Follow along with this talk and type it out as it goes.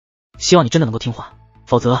希望你真的能够听话，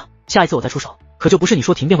否则下一次我再出手，可就不是你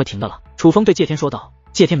说停便会停的了。楚风对介天说道。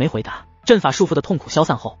介天没回答。阵法束缚的痛苦消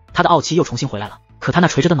散后，他的傲气又重新回来了，可他那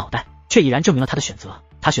垂着的脑袋却已然证明了他的选择。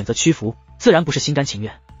他选择屈服，自然不是心甘情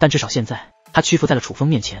愿，但至少现在他屈服在了楚风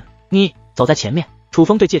面前。你走在前面。楚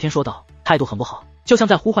风对介天说道，态度很不好，就像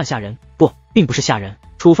在呼唤下人。不，并不是下人。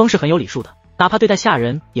楚风是很有礼数的，哪怕对待下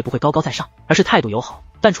人也不会高高在上，而是态度友好。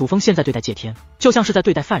但楚风现在对待介天，就像是在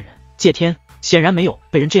对待犯人。介天显然没有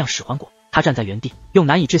被人这样使唤过，他站在原地，用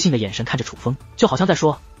难以置信的眼神看着楚风，就好像在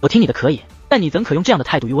说，我听你的可以，但你怎可用这样的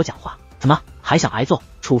态度与我讲话？怎么还想挨揍？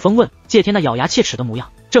楚风问。介天那咬牙切齿的模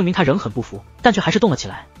样证明他仍很不服，但却还是动了起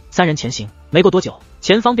来。三人前行，没过多久，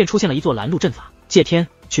前方便出现了一座拦路阵法。介天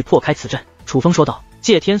去破开此阵。楚风说道。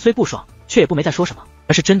介天虽不爽，却也不没再说什么，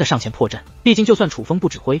而是真的上前破阵。毕竟就算楚风不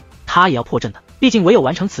指挥，他也要破阵的。毕竟唯有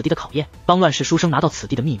完成此地的考验，帮乱世书生拿到此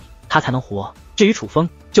地的秘密，他才能活。至于楚风，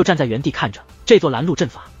就站在原地看着这座拦路阵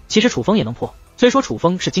法。其实楚风也能破，虽说楚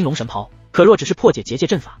风是金龙神袍，可若只是破解结界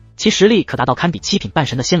阵法，其实力可达到堪比七品半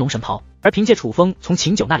神的仙龙神袍。而凭借楚风从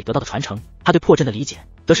秦九那里得到的传承，他对破阵的理解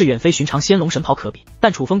则是远非寻常仙龙神袍可比。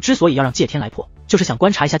但楚风之所以要让介天来破，就是想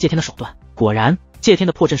观察一下介天的手段。果然介天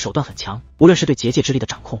的破阵手段很强，无论是对结界之力的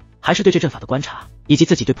掌控，还是对这阵法的观察，以及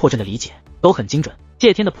自己对破阵的理解，都很精准。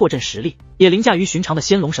介天的破阵实力也凌驾于寻常的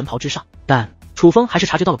仙龙神袍之上。但楚风还是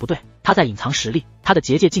察觉到了不对，他在隐藏实力。他的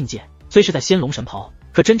结界境界虽是在仙龙神袍，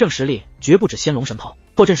可真正实力绝不止仙龙神袍，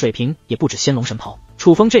破阵水平也不止仙龙神袍。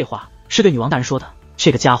楚风这话是对女王大人说的，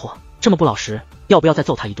这个家伙这么不老实，要不要再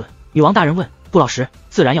揍他一顿？女王大人问。不老实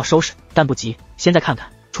自然要收拾，但不急，先再看看。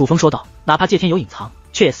楚风说道。哪怕介天有隐藏，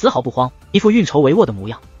却也丝毫不慌，一副运筹帷幄的模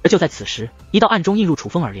样。而就在此时，一道暗中映入楚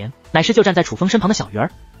风耳帘，乃是就站在楚风身旁的小鱼儿。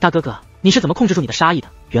大哥哥，你是怎么控制住你的杀意的？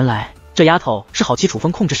原来这丫头是好奇楚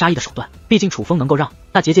风控制杀意的手段。毕竟楚风能够让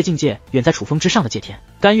那结界境界远在楚风之上的介天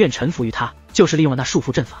甘愿臣服于他，就是利用了那束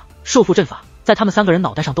缚阵法。束缚阵法在他们三个人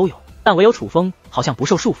脑袋上都有，但唯有楚风好像不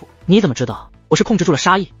受束缚。你怎么知道我是控制住了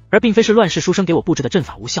杀意，而并非是乱世书生给我布置的阵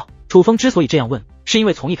法无效？楚风之所以这样问，是因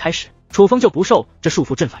为从一开始楚风就不受这束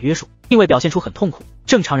缚阵法约束，并未表现出很痛苦。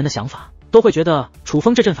正常人的想法都会觉得楚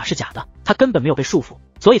风这阵法是假的，他根本没有被束缚，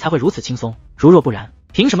所以才会如此轻松。如若不然，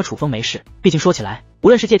凭什么楚风没事？毕竟说起来，无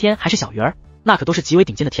论是介天还是小鱼儿，那可都是极为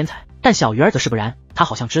顶尖的天才。但小鱼儿则是不然，他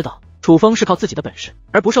好像知道楚风是靠自己的本事，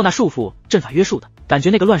而不受那束缚阵法约束的。感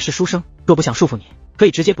觉那个乱世书生若不想束缚你，可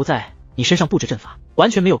以直接不在你身上布置阵法，完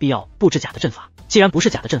全没有必要布置假的阵法。既然不是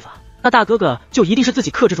假的阵法，那大哥哥就一定是自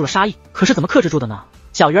己克制住了杀意。可是怎么克制住的呢？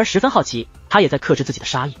小鱼儿十分好奇，他也在克制自己的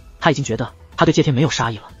杀意。他已经觉得他对介天没有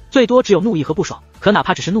杀意了，最多只有怒意和不爽。可哪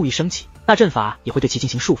怕只是怒意升起，那阵法也会对其进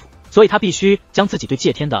行束缚，所以他必须将自己对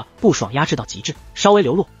介天的不爽压制到极致，稍微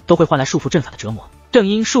流露都会换来束缚阵法的折磨。正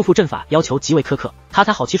因束缚阵法要求极为苛刻，他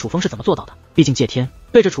才好奇楚风是怎么做到的。毕竟介天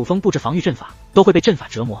对着楚风布置防御阵法都会被阵法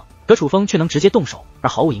折磨，可楚风却能直接动手而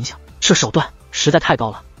毫无影响，这手段实在太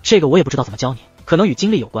高了。这个我也不知道怎么教你，可能与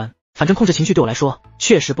经历有关，反正控制情绪对我来说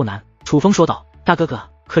确实不难。楚风说道。大哥哥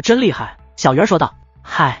可真厉害。小鱼儿说道。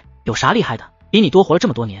嗨，有啥厉害的，比你多活了这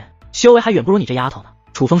么多年，修为还远不如你这丫头呢。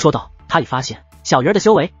楚风说道。他已发现小鱼儿的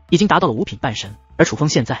修为已经达到了5品半神，而楚风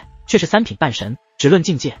现在却是3品半神。只论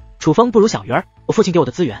境界，楚风不如小鱼儿。我父亲给我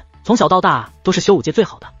的资源从小到大都是修武界最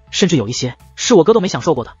好的，甚至有一些是我哥都没享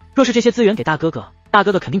受过的。若是这些资源给大哥哥，大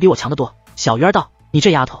哥哥肯定比我强得多。小鱼儿道。你这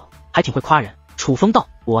丫头还挺会夸人。楚风道。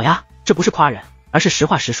我呀，这不是夸人，而是实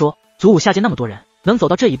话实说。祖武下界那么多人，能走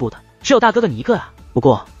到这一步的只有大哥哥你一个啊。不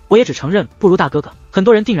过我也只承认不如大哥哥，很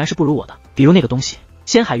多人定然是不如我的。比如那个东西。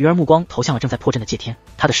仙海鱼儿目光投向了正在破阵的介天，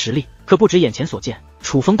他的实力可不止眼前所见。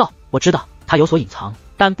楚风道。我知道他有所隐藏，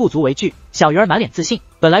但不足为惧。小鱼儿满脸自信，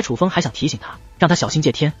本来楚风还想提醒他，让他小心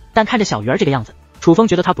介天，但看着小鱼儿这个样子，楚风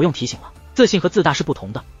觉得他不用提醒了。自信和自大是不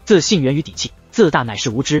同的，自信源于底气，自大乃是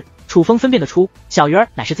无知。楚风分辨得出小鱼儿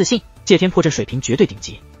乃是自信，介天破阵水平绝对顶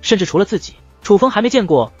级，甚至除了自己，楚风还没见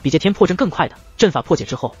过比介天破阵更快的。阵法破解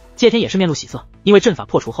之后，介天也是面露喜色，因为阵法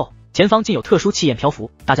破除后，前方竟有特殊气焰漂浮，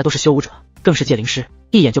大家都是修武者，更是界灵师，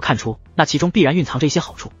一眼就看出那其中必然蕴藏着一些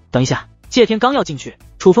好处。等一下，介天刚要进去，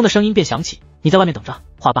楚风的声音便响起，你在外面等着。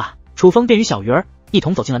话罢，楚风便与小鱼儿一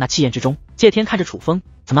同走进了那气焰之中。介天看着楚风，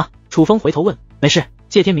怎么？楚风回头问。没事。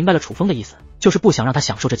介天明白了楚风的意思，就是不想让他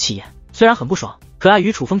享受这气焰。虽然很不爽，可碍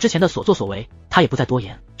于楚风之前的所作所为，他也不再多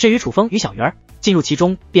言。至于楚风与小鱼儿进入其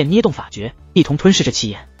中，便捏动法诀，一同吞噬着气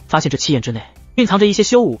焰，发现这气焰之内蕴藏着一些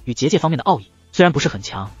修武与结界方面的奥义，虽然不是很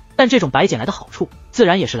强，但这种白捡来的好处自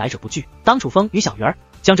然也是来者不拒。当楚风与小鱼儿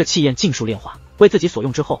将这气焰尽数炼化为自己所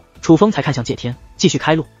用之后，楚风才看向介天，继续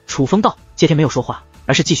开路。楚风道。介天没有说话，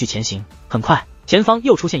而是继续前行。很快，前方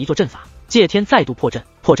又出现一座阵法，介天再度破阵。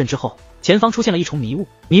破阵之后，前方出现了一重迷雾，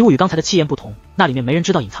迷雾与刚才的气焰不同，那里面没人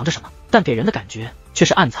知道隐藏着什么。但给人的感觉却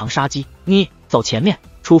是暗藏杀机。你走前面。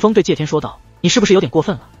楚风对介天说道，你是不是有点过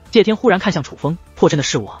分了？介天忽然看向楚风，破阵的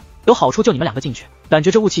是我，有好处就你们两个进去，感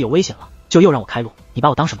觉这雾气有危险了，就又让我开路。你把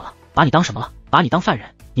我当什么了？把你当什么了？把你当犯人？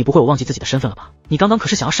你不会我忘记自己的身份了吧？你刚刚可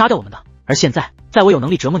是想要杀掉我们的，而现在在我有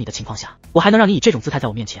能力折磨你的情况下，我还能让你以这种姿态在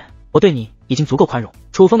我面前，我对你已经足够宽容。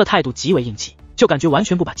楚风的态度极为硬气，就感觉完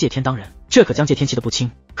全不把介天当人，这可将介天气得不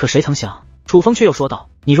轻。可谁曾想，楚风却又说道，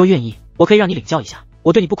你若愿意，我可以让你领教一下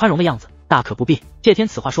我对你不宽容的样子，大可不必。介天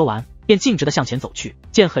此话说完，便径直地向前走去，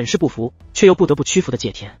见很是不服，却又不得不屈服的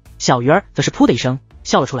介天，小鱼儿则是噗的一声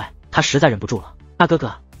笑了出来，他实在忍不住了。大哥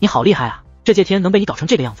哥，你好厉害啊，这介天能被你搞成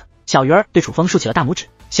这个样子。小鱼儿对楚风竖起了大拇指。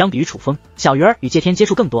相比于楚风，小鱼儿与介天接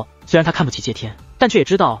触更多，虽然他看不起介天，但却也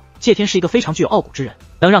知道介天是一个非常具有傲骨之人，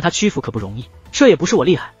能让他屈服可不容易。这也不是我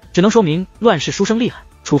厉害，只能说明乱世书生厉害。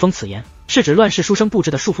楚风此言是指乱世书生布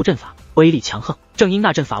置的束缚阵法，威力强横，正因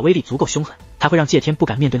那阵法威力足够凶狠，才会让介天不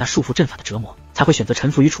敢面对那束缚阵法的折磨，才会选择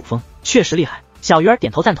臣服于楚风。确实厉害。小鱼儿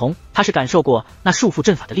点头赞同，他是感受过那束缚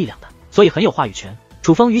阵法的力量的，所以很有话语权。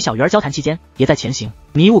楚风与小鱼儿交谈期间，也在前行，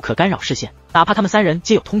迷雾可干扰视线，哪怕他们三人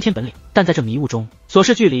皆有通天本领，但在这迷雾中所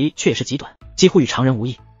视距离却也是极短，几乎与常人无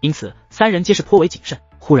异，因此三人皆是颇为谨慎。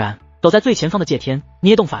忽然走在最前方的介天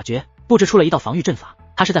捏动法诀，布置出了一道防御阵法，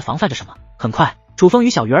他是在防范着什么。很快楚风与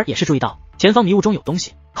小鱼儿也是注意到前方迷雾中有东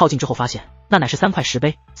西，靠近之后发现那乃是3块石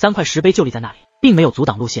碑，3块石碑就立在那里，并没有阻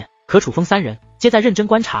挡路线。可楚风三人皆在认真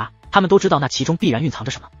观察，他们都知道那其中必然蕴藏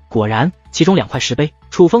着什么。果然其中2块石碑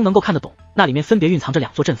楚风能够看得懂，那里面分别蕴藏着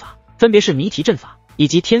2座阵法，分别是谜题阵法以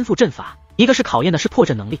及天赋阵法，一个是考验的是破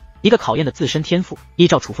阵能力，一个考验的自身天赋。依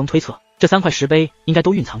照楚风推测，这3块石碑应该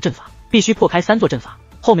都蕴藏阵法，必须破开3座阵法，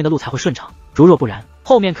后面的路才会顺畅，如若不然，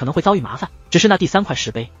后面可能会遭遇麻烦。只是那第3块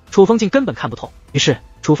石碑楚风竟根本看不透，于是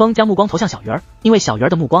楚风将目光投向小鱼儿，因为小鱼儿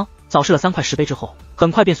的目光扫视了3块石碑之后，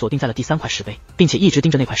很快便锁定在了第3块石碑，并且一直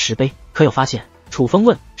盯着那块石碑。可有发现？楚风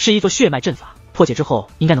问。是一座血脉阵法，破解之后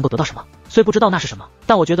应该能够得到什么？虽不知道那是什么，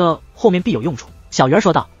但我觉得后面必有用处。小鱼儿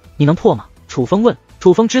说道。你能破吗？楚风问。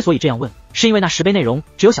楚风之所以这样问，是因为那石碑内容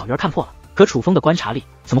只有小鱼儿看破了，可楚风的观察力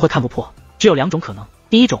怎么会看不破？只有2种可能，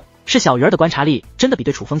第一种是小鱼儿的观察力真的比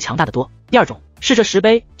对楚风强大得多，第二种是这石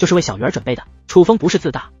碑就是为小鱼儿准备的。楚风不是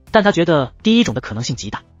自大，但他觉得第一种的可能性极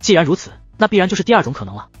大，既然如此，那必然就是第2种可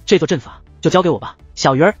能了。这座阵法就交给我吧。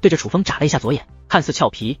小鱼儿对着楚风眨了一下左眼，看似俏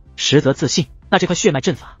皮，实则自信。那这块血脉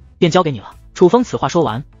阵法便交给你了。楚风此话说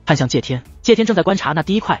完，看向介天，介天正在观察那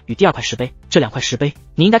第1块与第2块石碑，这2块石碑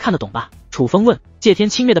你应该看得懂吧？楚风问。介天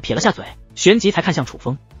轻蔑地撇了下嘴，旋即才看向楚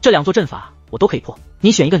风，这2座阵法我都可以破，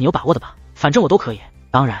你选一个你有把握的吧，反正我都可以。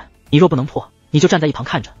当然你若不能破，你就站在一旁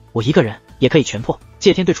看着，我一个人也可以全破。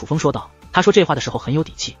介天对楚风说道。他说这话的时候很有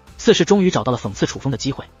底气，似是终于找到了讽刺楚风的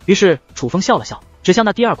机会。于是楚风笑了笑，指向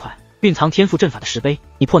那第2块蕴藏天赋阵法的石碑，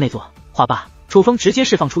你破那座。话罢，楚风直接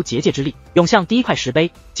释放出结界之力，涌向第1块石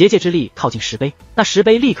碑，结界之力靠近石碑，那石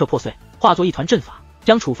碑立刻破碎，化作一团阵法，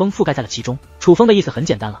将楚风覆盖在了其中。楚风的意思很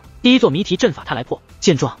简单了，第1座谜题阵法他来破。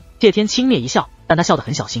见状，介天轻蔑一笑，但他笑得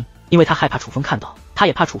很小心，因为他害怕楚风看到，他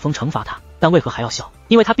也怕楚风惩罚他。但为何还要笑？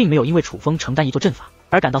因为他并没有因为楚风承担1座阵法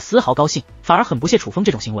而感到丝毫高兴，反而很不屑楚风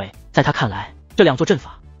这种行为。在他看来，这2座阵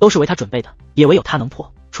法都是为他准备的，也唯有他能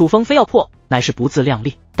破。楚风非要破，乃是不自量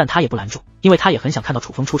力，但他也不拦住，因为他也很想看到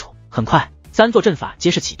楚风出丑。很快3座阵法皆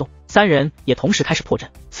是启动，三人也同时开始破阵。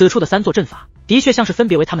此处的3座阵法的确像是分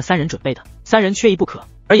别为他们3人准备的，三人缺一不可。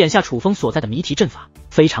而眼下楚风所在的谜题阵法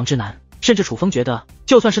非常之难，甚至楚风觉得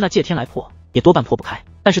就算是那介天来破，也多半破不开。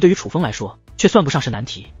但是对于楚风来说，却算不上是难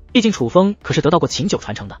题，毕竟楚风可是得到过秦九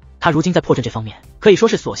传承的，他如今在破阵这方面可以说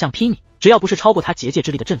是所向披靡，只要不是超过他结界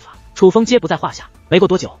之力的阵法，楚风皆不在话下。没过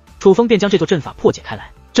多久，楚风便将这座阵法破解开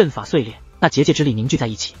来，阵法碎裂，那结界之力凝聚在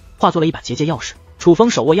一起，化作了一把结界钥匙。楚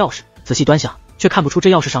风手握钥匙，仔细端详，却看不出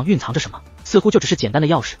这钥匙上蕴藏着什么，似乎就只是简单的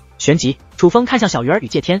钥匙。旋即楚风看向小鱼儿与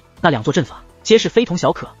介天，那2座阵法皆是非同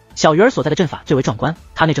小可，小鱼儿所在的阵法最为壮观，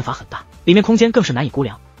他那阵法很大，里面空间更是难以估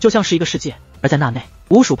量，就像是一个世界，而在那内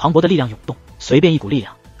无数磅礴的力量涌动，随便一股力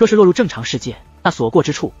量若是落入正常世界，那所过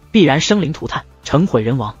之处必然生灵涂炭，成毁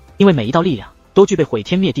人亡，因为每一道力量都具备毁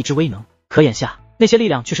天灭地之威能。可眼下那些力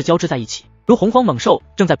量却是交织在一起，如洪荒猛兽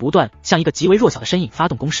正在不断向一个极为弱小的身影发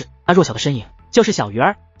动攻势，那弱小的身影就是小鱼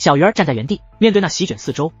儿。小鱼儿站在原地，面对那席卷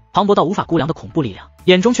四周磅礴到无法估量的恐怖力量，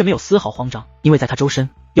眼中却没有丝毫慌张，因为在他周身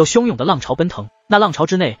有汹涌的浪潮奔腾，那浪潮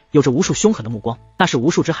之内有着无数凶狠的目光，那是无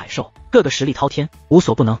数只海兽，个个实力滔天，无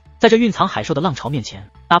所不能。在这蕴藏海兽的浪潮面前，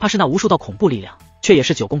哪怕是那无数道恐怖力量，却也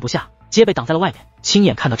是久攻不下，皆被挡在了外面。亲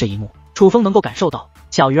眼看到这一幕，楚风能够感受到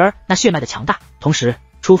小鱼儿那血脉的强大，同时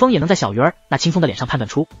楚风也能在小鱼儿那轻松的脸上判断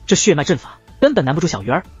出，这血脉阵法根本难不住小鱼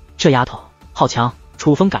儿。这丫头好强，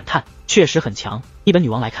楚风感叹，确实很强。一本女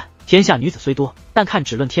王来看，天下女子虽多，但看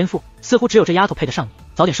只论天赋，似乎只有这丫头配得上你，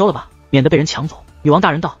早点收了吧，免得被人抢走。女王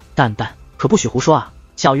大人道：蛋可不许胡说啊，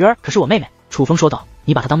小鱼儿可是我妹妹。楚风说道：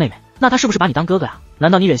你把她当妹妹，那她是不是把你当哥哥呀？难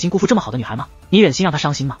道你忍心辜负这么好的女孩吗？你忍心让她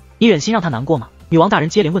伤心吗？你忍心让她难过吗？女王大人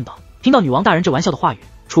接连问道。听到女王大人这玩笑的话语，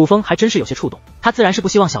楚风还真是有些触动，他自然是不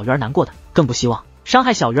希望小鱼儿难过的，更不希望伤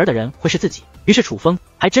害小鱼儿的人会是自己。于是楚风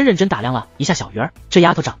还真认真打量了一下小鱼儿，这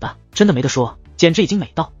丫头长得真的没得说，简直已经美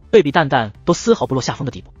到对比蛋都丝毫不落下风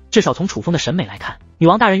的地步。至少从楚风的审美来看，女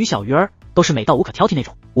王大人与小鱼儿都是美到无可挑剔那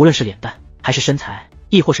种，无论是脸蛋还是身材，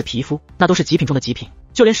亦或是皮肤，那都是极品中的极品，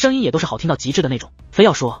就连声音也都是好听到极致的那种。非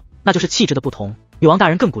要说那就是气质的不同，女王大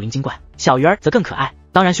人更古灵精怪，小鱼儿则更可爱。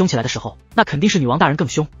当然凶起来的时候，那肯定是女王大人更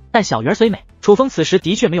凶，但小鱼儿虽美，楚风此时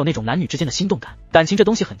的确没有那种男女之间的心动感。感情这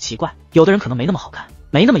东西很奇怪，有的人可能没那么好看，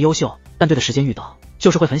没那么优秀，但对的时间遇到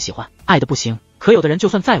就是会很喜欢，爱的不行。可有的人就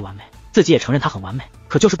算再完美，自己也承认他很完美，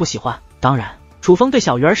可就是不喜欢。当然楚风对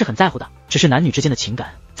小鱼儿是很在乎的，只是男女之间的情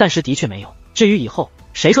感暂时的确没有，至于以后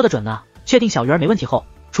谁说得准呢？确定小鱼儿没问题后，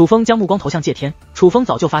楚风将目光投向界天。楚风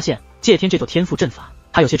早就发现界天这座天赋阵法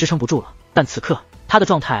他有些支撑不住了，但此刻他的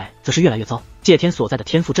状态则是越来越糟。界天所在的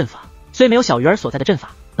天赋阵法虽没有小鱼儿所在的阵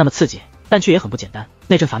法那么刺激，但却也很不简单。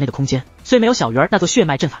那阵法内的空间虽没有小鱼儿那座血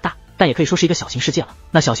脉阵法大，但也可以说是一个小型世界了。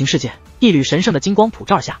那小型世界一缕神圣的金光普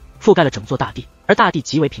照下，覆盖了整座大地，而大地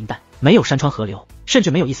极为平淡，没有山川河流，甚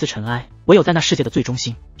至没有一丝尘埃，唯有在那世界的最中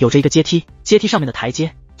心有着一个阶梯，阶梯上面的台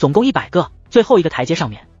阶总共100个，最后一个台阶上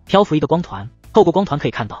面漂浮一个光团，透过光团可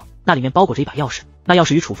以看到那里面包裹着一把钥匙，那钥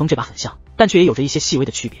匙与楚风这把很像，但却也有着一些细微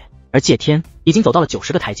的区别。而界天已经走到了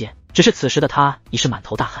90个台阶，只是此时的他已是满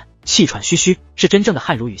头大汗，气喘吁吁，是真正的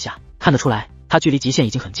汗如雨下，看得出来他距离极限已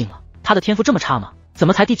经很近了。他的天赋这么差吗？怎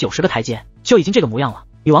么才第90个台阶就已经这个模样了？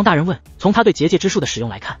女王大人问。从他对结界之术的使用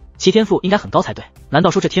来看，其天赋应该很高才对，难道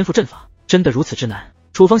说这天赋阵法真的如此之难？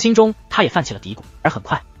楚风心中他也泛起了嘀咕。而很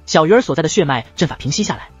快小鱼儿所在的血脉阵法平息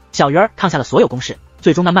下来，小鱼儿抗下了所有攻势，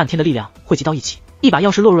最终那漫天的力量汇集到一起，一把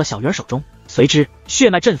钥匙落入了小鱼儿手中，随之血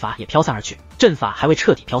脉阵法也飘散而去。阵法还未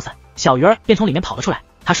彻底飘散，小鱼儿便从里面跑了出来，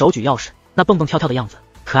他手举钥匙，那蹦蹦跳跳的样子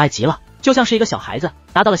可爱极了，就像是一个小孩子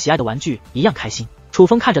拿到了喜爱的玩具一样开心。楚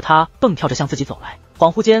风看着他蹦跳着向自己走来，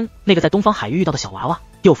恍惚间那个在东方海域遇到的小娃娃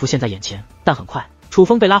又浮现在眼前。但很快楚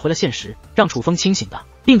风被拉回了现实，让楚风清醒的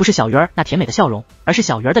并不是小鱼儿那甜美的笑容，而是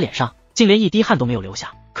小鱼儿的脸上竟连一滴汗都没有留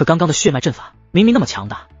下。可刚刚的血脉阵法明明那么强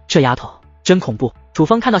大，这丫头真恐怖。楚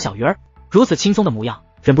风看到小鱼儿如此轻松的模样，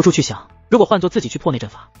忍不住去想，如果换做自己去破那阵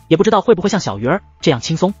法，也不知道会不会像小鱼儿这样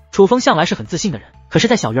轻松。楚风向来是很自信的人，可是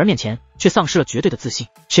在小鱼儿面前却丧失了绝对的自信，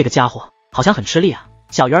这个家伙好像很吃力啊。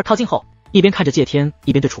小鱼儿靠近后，一边看着界天，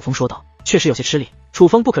一边对楚风说道，确实有些吃力。楚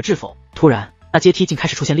风不可置否。突然那阶梯竟开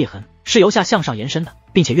始出现裂痕，是由下向上延伸的，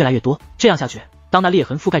并且越来越多。这样下去，当那裂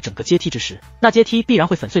痕覆盖整个阶梯之时，那阶梯必然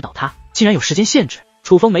会粉碎倒塌，竟然有时间限制。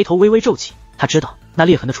楚风眉头微微皱起，他知道那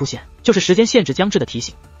裂痕的出现就是时间限制将至的提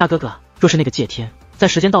醒。大哥哥，若是那个界天在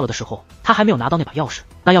时间到了的时候他还没有拿到那把钥匙，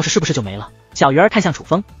那钥匙是不是就没了？小鱼儿看向楚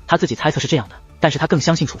风，他自己猜测是这样的，但是他更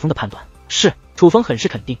相信楚风的判断。是。楚风很是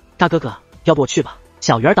肯定。大哥哥，要不我去吧？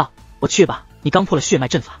小鱼儿道。我去吧，你刚破了血脉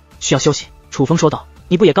阵法，需要休息。楚风说道。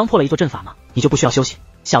你不也刚破了一座阵法吗？你就不需要休息？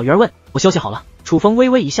小鱼儿问。我休息好了。楚风微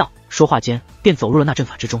微一笑，说话间便走入了那阵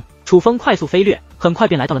法之中。楚风快速飞掠，很快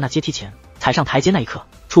便来到了那阶梯前，踩上台阶那一刻，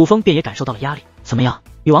楚风便也感受到了压力。怎么样？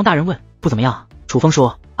女王大人问。不怎么样啊。楚风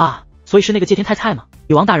说。啊，所以是那个界天太菜吗？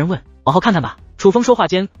女王大人问。往后看看吧。楚风说话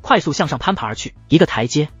间快速向上攀爬而去，1个台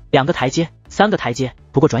阶，2个台阶，3个台阶，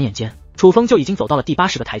不过转眼间楚风就已经走到了第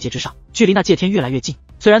80个台阶之上，距离那界天越来越近。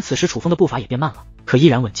虽然此时楚风的步伐也变慢了，可依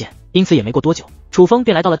然稳健，因此也没过多久，楚风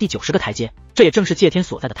便来到了第90个台阶，这也正是界天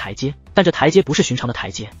所在的台阶。但这台阶不是寻常的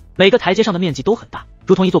台阶，每个台阶上的面积都很大，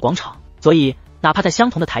如同一座广场，所以哪怕在相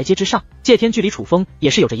同的台阶之上，界天距离楚风也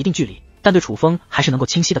是有着一定距离，但对楚风还是能够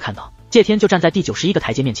清晰的看到，界天就站在第91个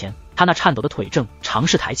台阶面前，他那颤抖的腿正尝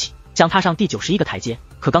试抬起，想踏上第91个台阶，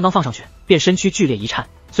可刚刚放上去，便身躯剧烈一颤，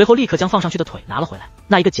随后立刻将放上去的腿拿了回来。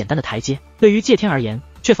那一个简单的台阶，对于界天而言，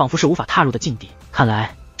却仿佛是无法踏入的境地。看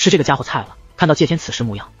来是这个家伙菜了。看到界天此时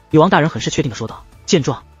模样，女王大人很是确定的说道。见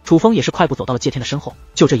状，楚风也是快步走到了界天的身后。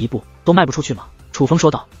就这一步都迈不出去吗？楚风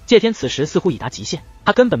说道。界天此时似乎已达极限，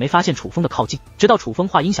他根本没发现楚风的靠近，直到楚风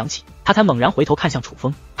话音响起，他才猛然回头看向楚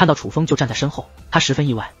风，看到楚风就站在身后，他十分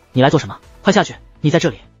意外。你来做什么？快下去，你在这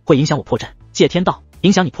里会影响我破阵。界天道。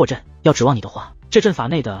影响你破阵？要指望你的话，这阵法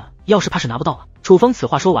内的钥匙怕是拿不到了。楚风此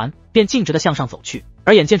话说完，便径直的向上走去，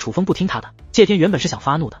而眼见楚风不听他的，界天原本是想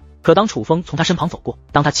发怒的，可当楚风从他身旁走过，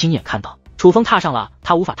当他亲眼看到楚风踏上了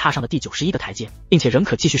他无法踏上的第91个台阶，并且仍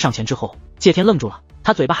可继续上前之后，界天愣住了，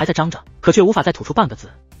他嘴巴还在张着，可却无法再吐出半个字，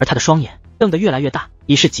而他的双眼瞪得越来越大，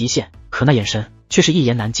已是极限，可那眼神却是一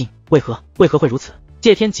言难尽。为何会如此？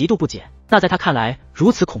谢天极度不解，那在他看来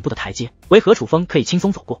如此恐怖的台阶，为何楚风可以轻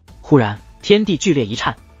松走过？忽然天地剧烈一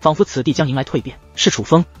颤，仿佛此地将迎来蜕变。是楚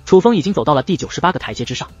风，楚风已经走到了第98个台阶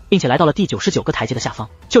之上，并且来到了第99个台阶的下方，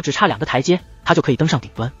就只差2个台阶，他就可以登上顶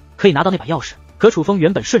端，可以拿到那把钥匙。可楚风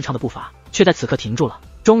原本顺畅的步伐，却在此刻停住了。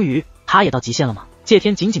终于，他也到极限了吗？谢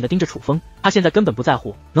天紧紧地盯着楚风，他现在根本不在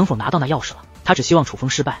乎能否拿到那钥匙了，他只希望楚风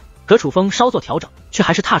失败。可楚风稍作调整，却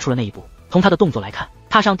还是踏出了那一步。从他的动作来看，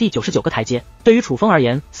踏上第99个台阶，对于楚风而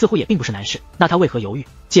言似乎也并不是难事，那他为何犹豫？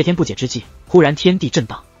谢天不解之际，忽然天地震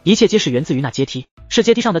荡，一切皆是源自于那阶梯，是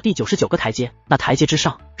阶梯上的第99个台阶。那台阶之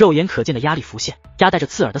上，肉眼可见的压力浮现，压带着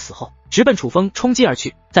刺耳的死后，直奔楚风冲击而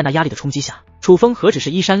去。在那压力的冲击下，楚风何止是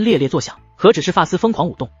衣衫猎猎作响，何止是发丝疯狂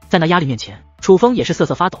舞动，在那压力面前，楚风也是瑟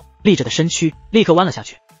瑟发抖，立着的身躯立刻弯了下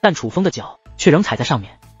去，但楚风的脚却仍踩在上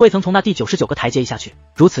面，未曾从那第99个台阶移下去。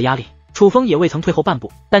如此压力，楚风也未曾退后半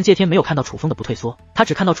步，但谢天没有看到楚风的不退缩，他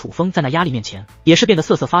只看到楚风在那压力面前也是变得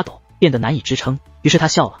瑟瑟发抖，变得难以支撑。于是他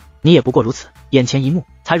笑了，你也不过如此。眼前一幕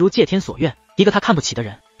才如谢天所愿，一个他看不起的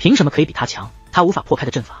人，凭什么可以比他强？他无法破开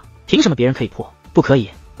的阵法，凭什么别人可以破？不可以，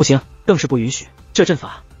不行，更是不允许。这阵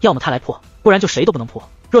法要么他来破，不然就谁都不能破。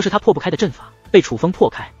若是他破不开的阵法被楚风破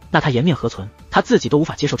开，那他颜面何存？他自己都无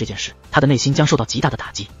法接受这件事，他的内心将受到极大的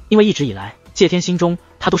打击。因为一直以来，谢天心中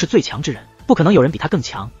他都是最强之人，不可能有人比他更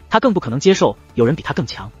强，他更不可能接受有人比他更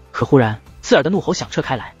强。可忽然，刺耳的怒吼响彻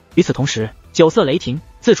开来，与此同时，9色雷霆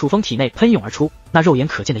自楚风体内喷涌而出，那肉眼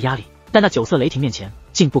可见的压力，但那9色雷霆面前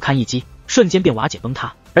竟不堪一击，瞬间便瓦解崩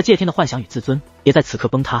塌。而谢天的幻想与自尊也在此刻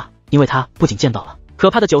崩塌，因为他不仅见到了可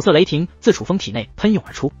怕的9色雷霆自楚风体内喷涌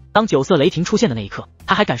而出，当9色雷霆出现的那一刻，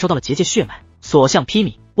他还感受到了结界血脉，所向披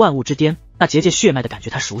靡，万物之巅。那结界血脉的感觉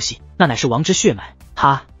他熟悉，那乃是王之血脉，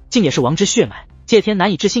他竟也是王之血脉。谢天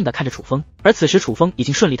难以置信地看着楚风，而此时楚风已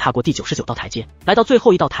经顺利踏过第99道台阶，来到最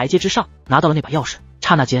后一道台阶之上，拿到了那把钥匙。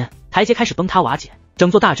刹那间，台阶开始崩塌瓦解，整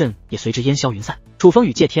座大阵也随之烟消云散。楚风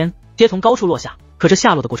与谢天皆从高处落下，可这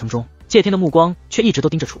下落的过程中，谢天的目光却一直都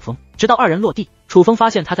盯着楚风，直到2人落地，楚风发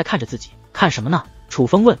现他在看着自己。看什么呢？楚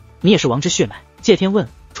风问。你也是王之血脉？谢天问。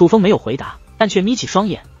楚风没有回答，但却眯起双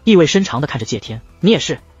眼，意味深长地看着谢天。你也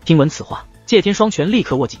是？听闻此话，谢天双拳立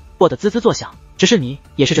刻握紧，握得滋滋作响。只是你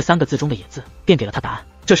也是这3个字中的也字，便给了他答案。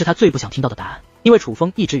这是他最不想听到的答案，因为楚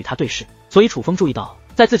风一直与他对视，所以楚风注意到，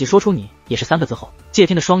在自己说出你也是3个字后，谢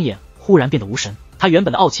天的双眼忽然变得无神，他原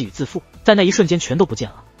本的傲气与自负，在那一瞬间全都不见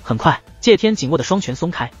了。很快，谢天紧握的双拳松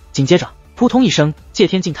开，紧接着扑通一声，谢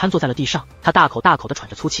天竟瘫坐在了地上，他大口大口地喘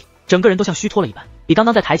着粗气，整个人都像虚脱了一般，比刚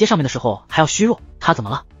刚在台阶上面的时候还要虚弱。他怎么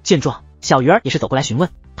了？见状，小鱼儿也是走过来询问，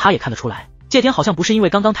他也看得出来，谢天好像不是因为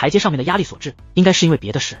刚刚台阶上面的压力所致，应该是因为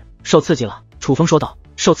别的事，受刺激了。楚风说道。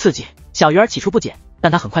受刺激？小鱼儿起初不解，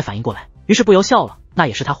但他很快反应过来，于是不由笑了，那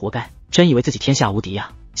也是他活该，真以为自己天下无敌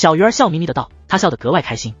呀。小鱼儿笑眯眯的道，他笑得格外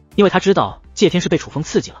开心，因为他知道谢天是被楚风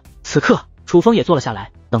刺激了。此刻，楚风也坐了下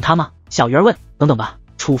来，等他吗？小鱼儿问。等等吧。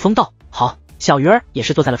楚风道。好。小鱼儿也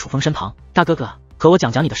是坐在了楚风身旁。大哥哥，和我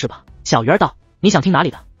讲讲你的事吧。小鱼儿道。你想听哪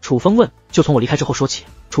里的？楚风问。就从我离开之后说起。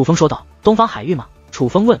楚风说道。东方海域吗？楚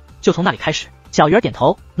风问。就从那里开始。小鱼儿点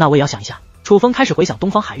头。那我也要想一下。楚风开始回想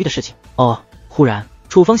东方海域的事情。哦，忽然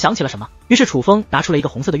楚风想起了什么，于是楚风拿出了一个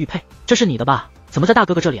红色的玉佩。这是你的吧？怎么在大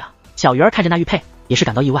哥哥这里啊？小鱼儿看着那玉佩，也是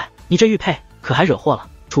感到意外。你这玉佩可还惹祸了？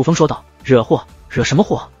楚风说道。惹祸？惹什么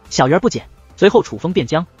祸？小鱼儿不解。随后楚风便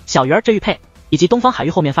将小鱼儿这玉佩以及东方海域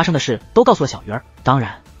后面发生的事都告诉了小鱼儿。当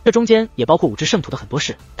然，这中间也包括5只圣土的很多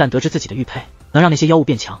事，但得知自己的玉佩能让那些妖物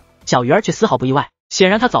变强，小鱼儿却丝毫不意外。显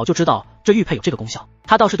然他早就知道这玉佩有这个功效，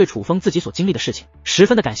他倒是对楚风自己所经历的事情十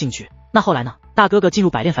分的感兴趣。那后来呢？大哥哥进入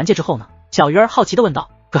百炼凡界之后呢？小鱼儿好奇地问道。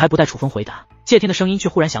可还不待楚风回答，谢天的声音却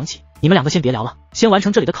忽然响起，你们2个先别聊了，先完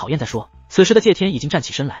成这里的考验再说。此时的谢天已经站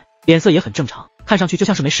起身来，脸色也很正常，看上去就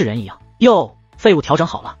像是没事人一样。哟，废物调整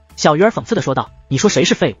好了。小鱼儿讽刺地说道。你说谁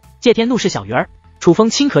是废物？谢天怒视小鱼儿。楚风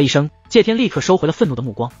轻咳一声，谢天立刻收回了愤怒的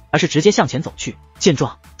目光，而是直接向前走去。见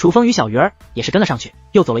状，楚风与小鱼儿也是跟了上去。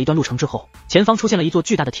又走了一段路程之后，前方出现了一座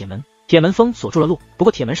巨大的铁门，铁门封锁住了路，不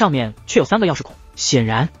过铁门上面却有3个钥匙孔，显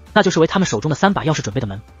然那就是为他们手中的3把钥匙准备的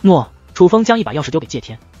门。诺。楚风将一把钥匙丢给谢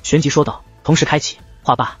天，旋即说道，同时开启。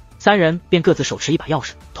话罢，3人便各自手持一把钥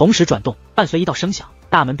匙，同时转动，伴随一道声响，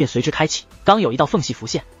大门便随之开启。刚有一道缝隙浮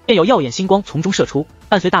现，便有耀眼星光从中射出，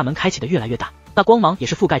伴随大门开启的越来越大，那光芒也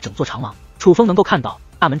是覆盖整座长廊。楚风能够看到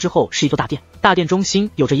大门之后是一座大殿，大殿中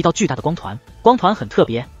心有着一道巨大的光团，光团很特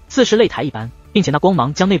别，似是擂台一般，并且那光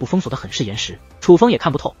芒将内部封锁得很是严实，楚风也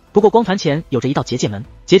看不透。不过光团前有着一道结界门，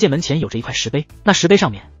结界门前有着一块石碑，那石碑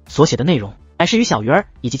上面所写的内容乃是与小鱼儿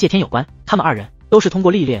以及谢天有关，他们2人都是通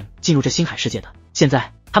过历练进入这星海世界的，现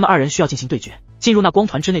在他们2人需要进行对决，进入那光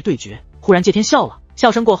团之内对决。忽然谢天笑了，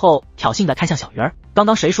笑声过后挑衅地看向小鱼儿，刚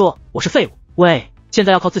刚谁说我是废物？喂，现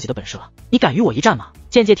在要靠自己的本事了，你敢与我一战吗？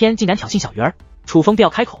见界天竟敢挑衅小鱼儿，楚风便要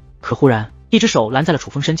开口，可忽然一只手拦在了楚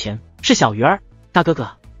风身前，是小鱼儿。大哥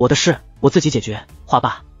哥，我的事我自己解决。话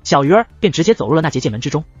罢，小鱼儿便直接走入了那结界门之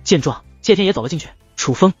中。见状，界天也走了进去。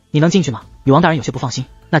楚风，你能进去吗？女王大人有些不放心。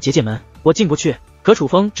那结界门我进不去。可楚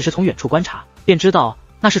风只是从远处观察，便知道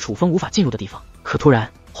那是楚风无法进入的地方。可突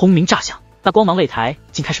然轰鸣炸响，那光芒擂台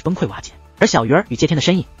竟开始崩溃瓦解，而小鱼儿与界天的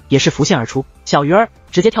身影也是浮现而出。小鱼儿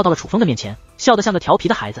直接跳到了楚风的面前，笑得像个调皮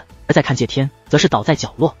的孩子。而再看界天，则是倒在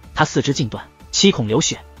角落，他四肢尽断，七孔流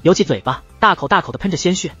血，尤其嘴巴大口大口的喷着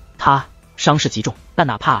鲜血。他伤势极重，但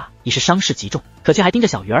哪怕已是伤势极重，可却还盯着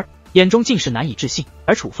小鱼儿，眼中尽是难以置信。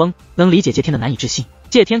而楚风能理解界天的难以置信，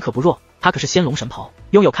界天可不弱，他可是仙龙神袍，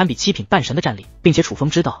拥有堪比七品半神的战力，并且楚风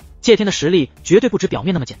知道界天的实力绝对不止表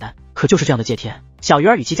面那么简单。可就是这样的界天，小鱼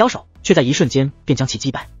儿与其交手，却在一瞬间便将其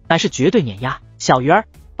击败，乃是绝对碾压。小鱼儿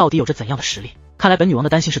到底有着怎样的实力？看来本女王的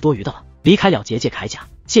担心是多余的了。离开了结界铠甲，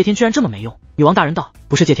界天居然这么没用。女王大人道，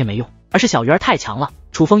不是界天没用，而是小鱼儿太强了。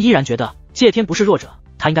楚风依然觉得界天不是弱者，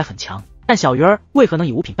他应该很强，但小鱼儿为何能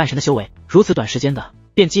以五品半神的修为，如此短时间的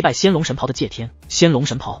便击败仙龙神袍的界天？仙龙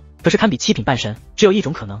神袍可是堪比七品半神，只有一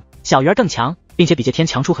种可能，小鱼儿更强，并且比界天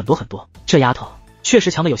强出很多很多。这丫头确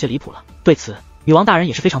实强的有些离谱了。对此，女王大人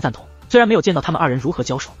也是非常赞同。虽然没有见到他们二人如何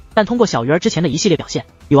交手，但通过小鱼儿之前的一系列表现，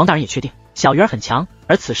女王大人也确定小鱼儿很强。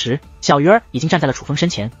而此时，小鱼儿已经站在了楚风身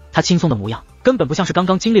前，她轻松的模样根本不像是刚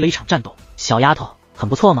刚经历了一场战斗。小丫头很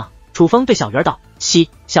不错吗？楚风对小鱼儿道。嘻，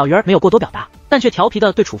小鱼儿没有过多表达，但却调皮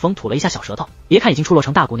的对楚风吐了一下小舌头。别看已经出落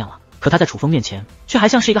成大姑娘了，可她在楚风面前却还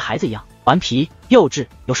像是一个孩子一样顽皮幼稚。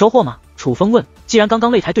有收获吗？楚风问。既然刚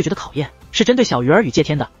刚擂台对决的考验是针对小鱼儿与界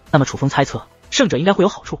天的，那么楚风猜测胜者应该会有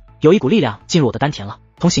好处。有一股力量进入我的丹田了，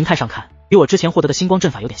从形态上看与我之前获得的星光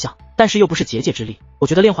阵法有点像，但是又不是结界之力。我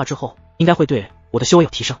觉得炼化之后应该会对我的修为有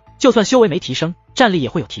提升，就算修为没提升，战力也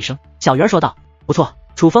会有提升。小鱼儿说道。不错，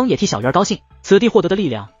楚风也替小鱼儿高兴，此地获得的力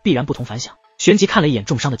量必然不同凡响。旋即看了一眼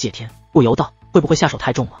重伤的界天，不由道，会不会下手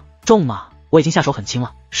太重了？重吗？我已经下手很轻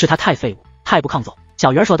了，是他太废物，太不抗揍。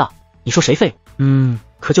小鱼儿说道。你说谁废物？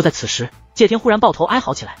可就在此时，界天忽然抱头哀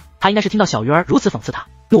嚎起来。他应该是听到小鱼儿如此讽刺他，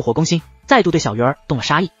怒火攻心，再度对小鱼儿动了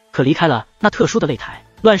杀意。可离开了那特殊的擂台，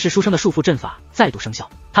乱世书生的束缚阵法再度生效，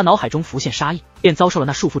他脑海中浮现杀意，便遭受了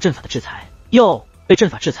那束缚阵法的制裁。又被阵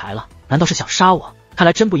法制裁了？难道是想杀我？看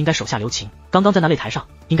来真不应该手下留情，刚刚在那擂台上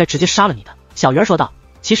应该直接杀了你的。小鱼儿说道。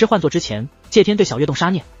其实换作之前，界天对小月动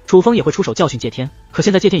杀念，楚风也会出手教训界天，可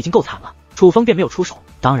现在界天已经够惨了，楚风便没有出手。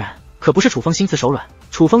当然，可不是楚风心慈手软，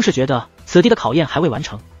楚风是觉得此地的考验还未完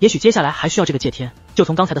成，也许接下来还需要这个界天。就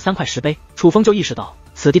从刚才的3块石碑，楚风就意识到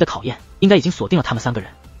此地的考验应该已经锁定了他们3个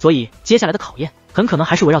人，所以接下来的考验很可能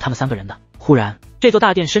还是围绕他们3个人的。忽然，这座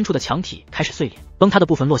大殿深处的墙体开始碎裂，崩塌的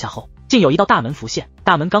部分落下后，竟有一道大门浮现。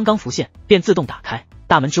大门刚刚浮现，便自动打开。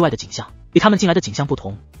大门之外的景象与他们进来的景象不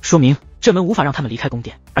同，说明这门无法让他们离开宫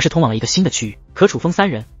殿，而是通往了一个新的区域。可楚风3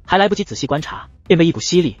人还来不及仔细观察，便被一股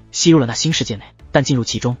吸力吸入了那新世界内。但进入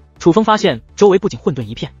其中，楚风发现周围不仅混沌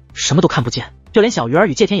一片，什么都看不见，就连小鱼儿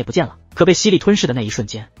与界天也不见了。可被吸力吞噬的那一瞬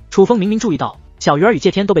间，楚风明明注意到小鱼儿与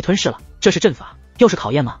界天都被吞噬了。这是阵法，又是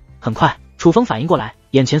考验吗？很快，楚风反应过来，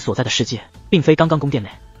眼前所在的世界并非刚刚宫殿内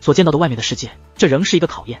所见到的外面的世界，这仍是一个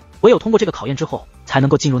考验，唯有通过这个考验之后，才能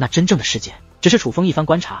够进入那真正的世界。只是楚风一番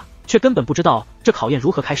观察，却根本不知道这考验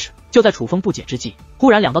如何开始。就在楚风不解之际，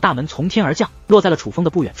忽然2道大门从天而降，落在了楚风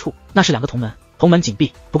的不远处。那是2个铜门，铜门紧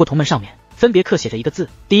闭，不过铜门上面分别刻写着一个字，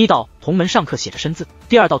第一道铜门上刻写着身字，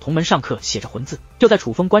第2道铜门上刻写着魂字。就在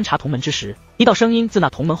楚风观察铜门之时，一道声音自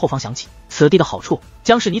那铜门后方响起，此地的好处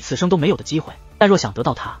将是你此生都没有的机会，但若想得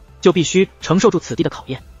到它，就必须承受住此地的考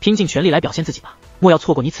验，拼尽全力来表现自己吧，莫要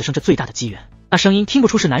错过你此生这最大的机缘。那声音听不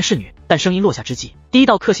出是男是女，但声音落下之际，第一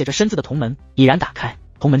道刻写着身字的铜门已然打开，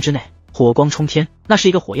铜门之内火光冲天，那是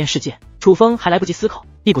一个火焰世界。楚风还来不及思考，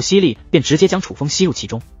一股吸力便直接将楚风吸入其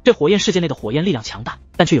中。这火焰世界内的火焰力量强大，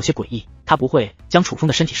但却有些诡异，它不会将楚风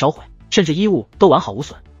的身体烧毁，甚至衣物都完好无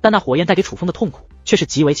损，但那火焰带给楚风的痛苦却是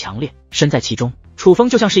极为强烈。身在其中，楚风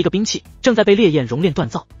就像是一个兵器，正在被烈焰熔炼锻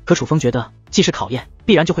造。可楚风觉得，既是考验，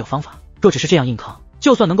必然就会有方法，若只是这样硬扛，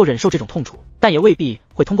就算能够忍受这种痛楚，但也未必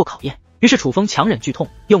会通过考验。于是楚风强忍剧痛，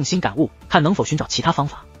用心感悟，看能否寻找其他方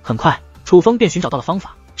法。很快，楚风便寻找到了方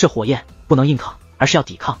法。这火焰不能硬抗，而是要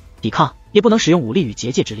抵抗。抵抗也不能使用武力与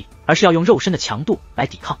结界之力，而是要用肉身的强度来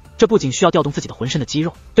抵抗。这不仅需要调动自己的浑身的肌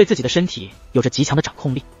肉，对自己的身体有着极强的掌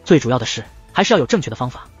控力，最主要的是还是要有正确的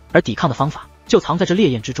方法。而抵抗的方法就藏在这烈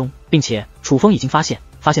焰之中，并且楚风已经发现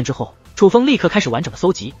之后，楚风立刻开始完整的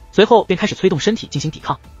搜集，随后便开始催动身体进行抵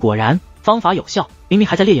抗。果然方法有效，明明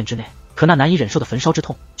还在烈焰之内，可那难以忍受的焚烧之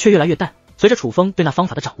痛却越来越淡，随着楚风对那方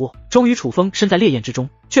法的掌握，终于楚风身在烈焰之中，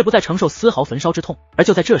却不再承受丝毫焚烧之痛。而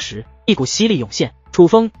就在这时，一股吸力涌现，楚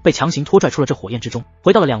风被强行拖拽出了这火焰之中，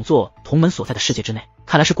回到了两座同门所在的世界之内。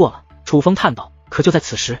看来是过了，楚风叹道。可就在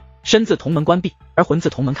此时，身自同门关闭，而魂自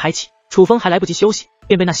同门开启，楚风还来不及休息，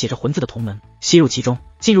便被那写着魂字的同门吸入其中。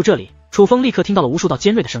进入这里，楚风立刻听到了无数道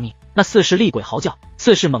尖锐的声音，那似是厉鬼嚎叫，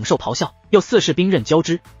似是猛兽咆哮，又似是兵刃交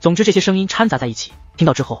织。总之这些声音掺杂在一起，听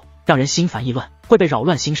到之后让人心烦意乱，会被扰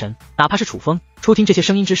乱心神。哪怕是楚风初听这些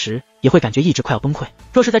声音之时，也会感觉意志快要崩溃。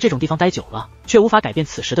若是在这种地方待久了，却无法改变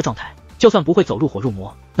此时的状态，就算不会走入火入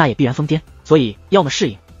魔，那也必然疯癫。所以要么适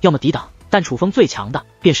应，要么抵挡。但楚风最强的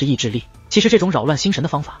便是意志力。其实这种扰乱心神的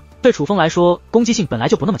方法对楚风来说攻击性本来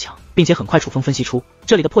就不那么强，并且很快楚风分析出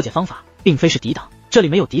这里的破解方法并非是抵挡，这里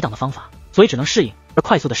没有抵挡的方法，所以只能适应。而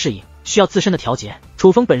快速的适应需要自身的调节，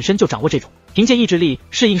楚风本身就掌握这种凭借意志力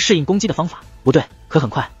适应攻击的方法。不对，可很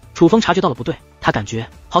快楚风察觉到了不对，他感觉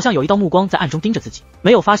好像有一道目光在暗中盯着自己。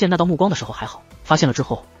没有发现那道目光的时候还好，发现了之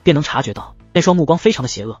后便能察觉到那双目光非常的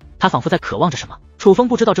邪恶，他仿佛在渴望着什么。楚风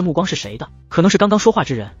不知道这目光是谁的，可能是刚刚说话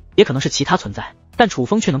之人，也可能是其他存在，但楚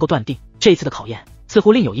风却能够断定这一次的考验似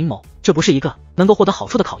乎另有阴谋，这不是一个能够获得好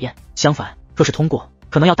处的考验，相反，若是通过，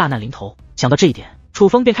可能要大难临头。想到这一点，楚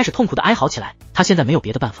风便开始痛苦的哀嚎起来。他现在没有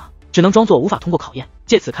别的办法，只能装作无法通过考验，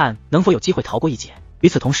借此看能否有机会逃过一劫。与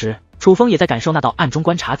此同时，楚风也在感受那道暗中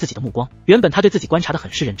观察自己的目光。原本他对自己观察的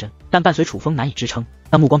很是认真，但伴随楚风难以支撑，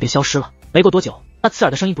那目光便消失了。没过多久，那刺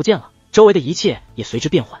耳的声音不见了，周围的一切也随之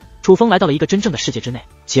变缓。楚风来到了一个真正的世界之内。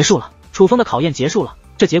结束了，楚风的考验结束了。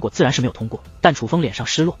这结果自然是没有通过，但楚风脸上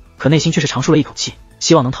失落，可内心却是长舒了一口气，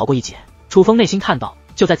希望能逃过一劫。楚风内心叹道。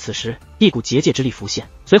就在此时，一股结界之力浮现，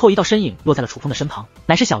随后一道身影落在了楚风的身旁，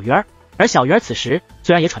乃是小鱼儿。而小鱼儿此时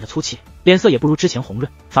虽然也喘着粗气，脸色也不如之前红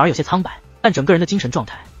润，反而有些苍白，但整个人的精神状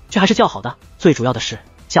态却还是较好的。最主要的是，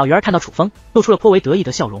小鱼儿看到楚风，露出了颇为得意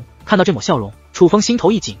的笑容。看到这抹笑容，楚风心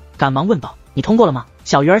头一紧，赶忙问道：“你通过了吗？”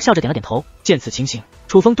小鱼儿笑着点了点头。见此情形，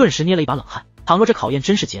楚风顿时捏了一把冷汗。倘若这考验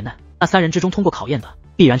真是劫难，那三人之中通过考验的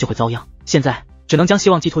必然就会遭殃。现在只能将希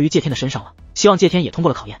望寄托于界天的身上了，希望界天也通过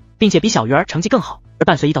了考验，并且比小鱼儿成绩更好。而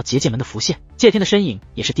伴随一道结界门的浮现，界天的身影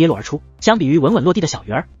也是跌落而出。相比于稳稳落地的小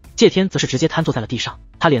鱼儿，界天则是直接瘫坐在了地上，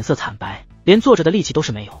他脸色惨白，连坐着的力气都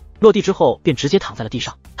是没有。落地之后便直接躺在了地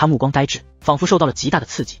上，他目光呆滞，仿佛受到了极大的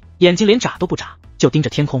刺激，眼睛连眨都不眨，就盯着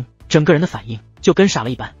天空，整个人的反应就跟傻了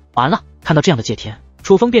一般。完了，看到这样的界天，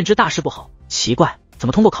楚风便知大事不好。奇怪，怎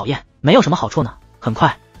么通过考验没有什么好处呢？很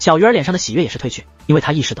快，小鱼儿脸上的喜悦也是褪去，因为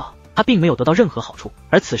他意识到他并没有得到任何好处。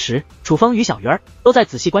而此时，楚风与小鱼儿都在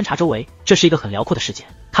仔细观察周围，这是一个很辽阔的世界，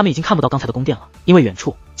他们已经看不到刚才的宫殿了，因为远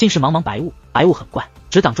处尽是茫茫白雾，白雾很怪，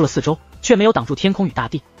只挡住了四周，却没有挡住天空与大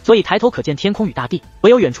地，所以抬头可见天空与大地，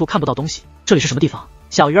唯有远处看不到东西。这里是什么地方？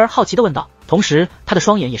小鱼儿好奇地问道，同时他的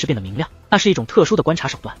双眼也是变得明亮，那是一种特殊的观察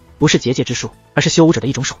手段，不是结界之术，而是修武者的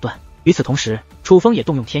一种手段。与此同时，楚风也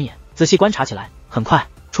动用天眼，仔细观察起来。很快，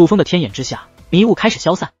楚风的天眼之下，迷雾开始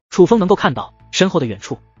消散，楚风能够看到身后的远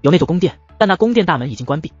处有那座宫殿，但那宫殿大门已经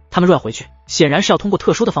关闭，他们若要回去，显然是要通过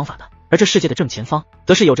特殊的方法的。而这世界的正前方，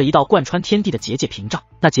则是有着一道贯穿天地的结界屏障，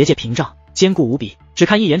那结界屏障坚固无比，只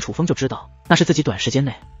看一眼楚风就知道，那是自己短时间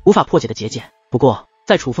内无法破解的结界。不过，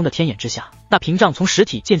在楚风的天眼之下，那屏障从实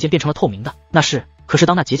体渐渐变成了透明的，可是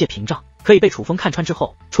当那结界屏障可以被楚风看穿之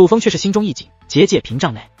后，楚风却是心中一紧，结界屏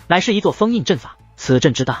障内乃是一座封印阵法，此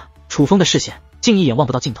阵之大，楚风的视线竟一眼望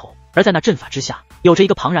不到尽头。而在那阵法之下，有着一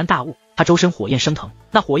个庞然大物，它周身火焰升腾，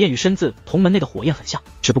那火焰与身自同门内的火焰很像，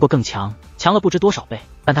只不过更强了不知多少倍，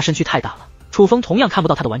但它身躯太大了，楚风同样看不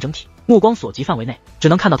到它的完整体，目光所及范围内只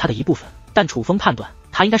能看到它的一部分，但楚风判断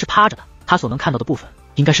它应该是趴着的，他所能看到的部分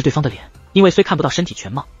应该是对方的脸，因为虽看不到身体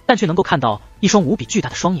全貌，但却能够看到一双无比巨大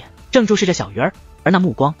的双眼，正注视着小鱼儿。而那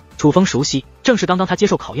目光，楚风熟悉，正是刚刚他接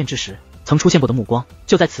受考验之时曾出现过的目光。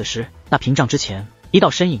就在此时，那屏障之前，一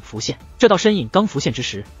道身影浮现，这道身影刚浮现之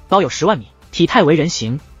时，高有10万米，体态为人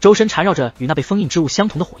形，周身缠绕着与那被封印之物相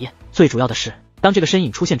同的火焰。最主要的是，当这个身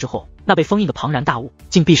影出现之后，那被封印的庞然大物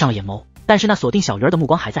竟闭上了眼眸，但是那锁定小鱼儿的目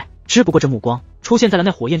光还在，只不过这目光出现在了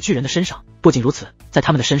那火焰巨人的身上。不仅如此，在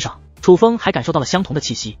他们的身上，楚风还感受到了相同的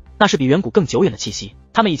气息，那是比远古更久远的气息，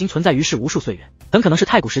他们已经存在于世无数岁月，很可能是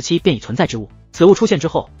太古时期便已存在之物。此物出现之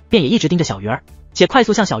后，便也一直盯着小鱼儿，且快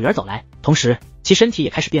速向小鱼儿走来，同时其身体也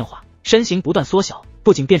开始变化，身形不断缩小，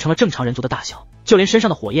不仅变成了正常人族的大小，就连身上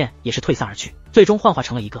的火焰也是退散而去，最终幻化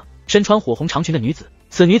成了一个身穿火红长裙的女子。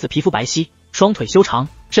此女子皮肤白皙，双腿修长，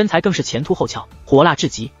身材更是前凸后翘，火辣至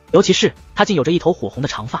极，尤其是她竟有着一头火红的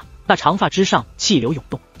长发，那长发之上气流涌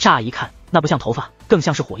动，乍一看那不像头发，更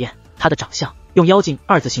像是火焰。她的长相用妖精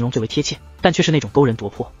2字形容最为贴切，但却是那种勾人夺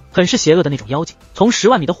魄，很是邪恶的那种妖精。从10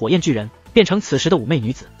万米的火焰巨人变成此时的妩媚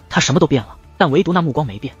女子，她什么都变了，但唯独那目光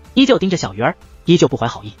没变，依旧盯着小鱼儿，依旧不怀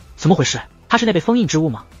好意。怎么回事？他是那被封印之物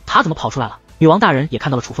吗？他怎么跑出来了？女王大人也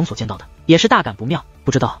看到了楚风所见到的，也是大感不妙。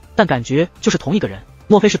不知道，但感觉就是同一个人。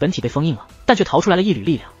莫非是本体被封印了，但却逃出来了一缕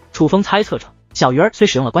力量？楚风猜测着。小鱼儿虽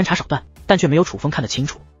使用了观察手段，但却没有楚风看得清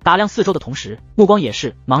楚。打量四周的同时，目光也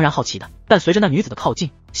是茫然好奇的。但随着那女子的靠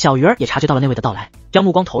近，小鱼儿也察觉到了那位的到来，将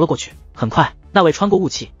目光投了过去。很快，那位穿过雾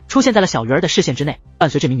气，出现在了小鱼儿的视线之内。伴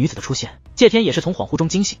随这名女子的出现，介天也是从恍惚中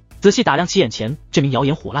惊醒，仔细打量起眼前这名妖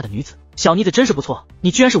艳火辣的女子。小妮子真是不错，你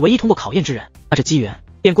居然是唯一通过考验之人，那这机缘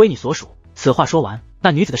便归你所属。此话说完，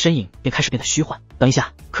那女子的身影便开始变得虚幻。等一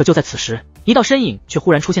下，可就在此时，一道身影却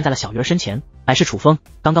忽然出现在了小鱼儿身前，乃是楚风。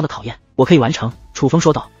刚刚的考验我可以完成，楚风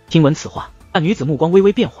说道。听闻此话，那女子目光微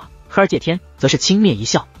微变化，而介天则是轻蔑一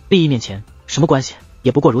笑。利益面前什么关系，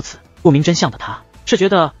也不过如此。不明真相的他是觉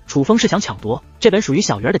得楚风是想抢夺这本属于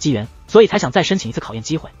小鱼儿的机缘，所以才想再申请一次考验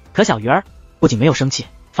机会。可小鱼儿不仅没有生气，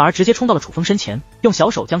反而直接冲到了楚风身前，用小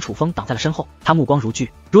手将楚风挡在了身后。他目光如炬，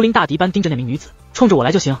如临大敌般盯着那名女子，冲着我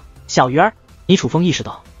来就行。小鱼儿，你楚风意识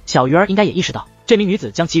到，小鱼儿应该也意识到，这名女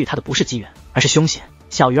子将给予他的不是机缘，而是凶险。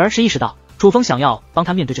小鱼儿是意识到楚风想要帮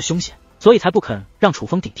他面对这凶险，所以才不肯让楚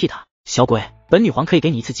风顶替他。小鬼，本女皇可以给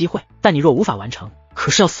你一次机会，但你若无法完成，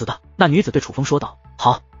可是要死的。那女子对楚风说道。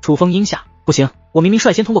好，楚风应下。不行，我明明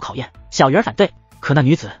率先通过考验。小鱼儿反对，可那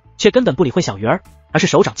女子却根本不理会小鱼儿，而是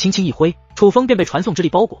手掌轻轻一挥，楚风便被传送之力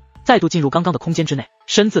包裹，再度进入刚刚的空间之内。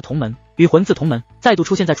身字同门与魂字同门再度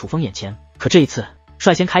出现在楚风眼前，可这一次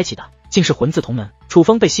率先开启的竟是魂字同门。楚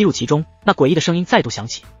风被吸入其中，那诡异的声音再度响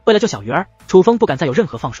起。为了救小鱼儿，楚风不敢再有任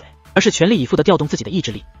何放水，而是全力以赴地调动自己的意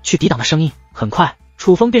志力去抵挡那声音。很快，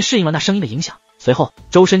楚风便适应了那声音的影响，随后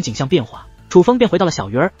周身景象变化，楚风便回到了小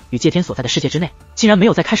鱼儿与介天所在的世界之内，竟然没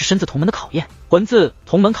有再开始身字同门的考验。魂字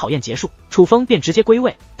同门考验结束，楚风便直接归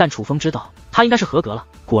位，但楚风知道他应该是合格了。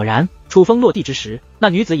果然，楚风落地之时，那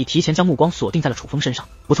女子已提前将目光锁定在了楚风身上。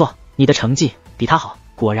不错，你的成绩比他好，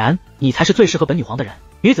果然你才是最适合本女皇的人。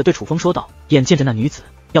女子对楚风说道。眼见着那女子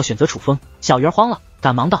要选择楚风，小鱼儿慌了，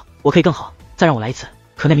赶忙道，我可以更好，再让我来一次。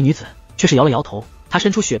可那名女子却是摇了摇头，她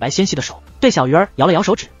伸出雪白纤细的手，对小鱼儿摇了摇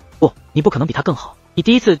手指。不，你不可能比他更好，你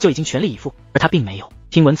第一次就已经全力以赴，而他并没有。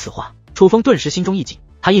听闻此话，楚风顿时心中一紧，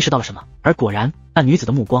他意识到了什么，而果然那女子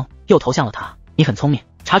的目光又投向了他。你很聪明，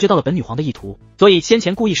察觉到了本女皇的意图，所以先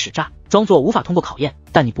前故意使诈，装作无法通过考验。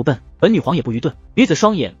但你不笨，本女皇也不愚钝。女子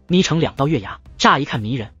双眼眯成两道月牙，乍一看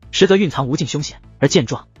迷人，实则蕴藏无尽凶险。而见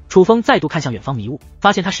状，楚风再度看向远方迷雾，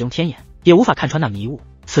发现他使用天眼也无法看穿那迷雾。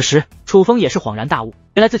此时楚风也是恍然大悟，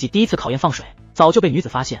原来自己第一次考验放水早就被女子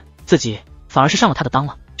发现，自己反而是上了他的当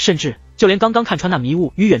了。甚至就连刚刚看穿那迷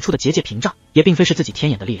雾与远处的结界屏障，也并非是自己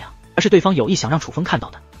天眼的力量，而是对方有意想让楚风看到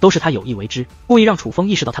的，都是他有意为之，故意让楚风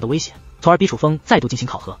意识到他的危险，从而逼楚风再度进行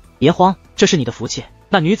考核。别慌，这是你的福气。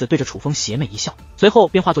那女子对着楚风邪魅一笑，随后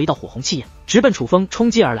便化作一道火红气焰，直奔楚风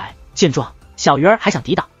冲击而来。见状，小鱼儿还想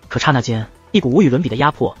抵挡，可刹那间，一股无与伦比的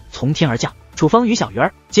压迫从天而降，楚风与小鱼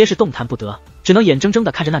儿皆是动弹不得，只能眼睁睁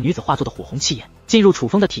地看着那女子化作的火红气焰进入楚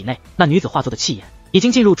风的体内。那女子化作的气焰已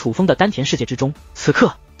经进入楚风的丹田世界之中，此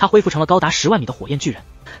刻他恢复成了高达10万米的火焰巨人。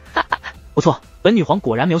不错，本女皇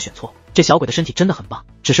果然没有选错，这小鬼的身体真的很棒，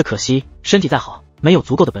只是可惜身体再好，没有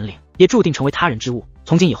足够的本领，也注定成为他人之物。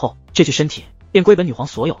从今以后，这具身体便归本女皇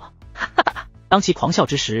所有了。当其狂笑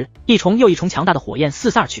之时，一重又一重强大的火焰四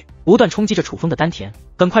散而去，不断冲击着楚风的丹田。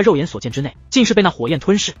很快，肉眼所见之内竟是被那火焰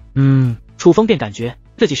吞噬。楚风便感觉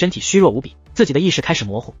自己身体虚弱无比，自己的意识开始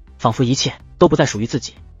模糊，仿佛一切都不再属于自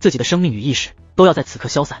己，自己的生命与意识都要在此刻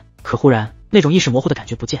消散。可忽然，那种意识模糊的感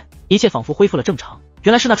觉不见，一切仿佛恢复了正常。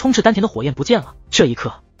原来是那充斥丹田的火焰不见了。这一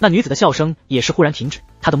刻，那女子的笑声也是忽然停止，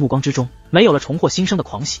她的目光之中没有了重获新生的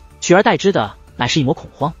狂喜，取而代之的乃是一抹恐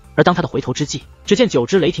慌。而当他的回头之际，只见9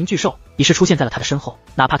只雷霆巨兽已是出现在了他的身后，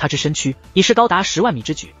哪怕他之身躯已是高达10万米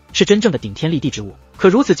之举，是真正的顶天立地之物，可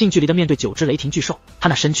如此近距离的面对9只雷霆巨兽，他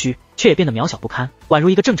那身躯却也变得渺小不堪，宛如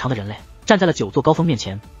一个正常的人类站在了9座高峰面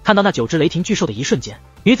前。看到那9只雷霆巨兽的一瞬间，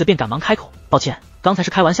女子便赶忙开口，抱歉，刚才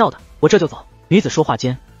是开玩笑的，我这就走。女子说话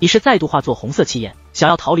间已是再度化作红色气焰，想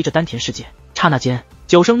要逃离这丹田世界。刹那间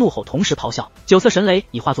，9声怒吼同时咆哮，9色神雷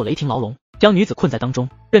已化作雷霆牢笼，将女子困在当中。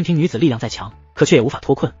任凭女子力量再强，可却也无法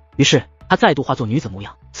脱困。于是她再度化作女子模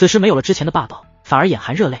样，此时没有了之前的霸道，反而眼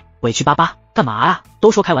含热泪，委屈巴巴。干嘛啊？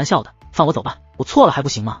都说开玩笑的，放我走吧，我错了还不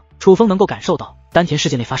行吗？楚风能够感受到丹田世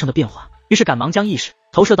界内发生的变化，于是赶忙将意识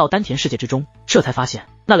投射到丹田世界之中，这才发现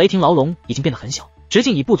那雷霆牢笼已经变得很小，直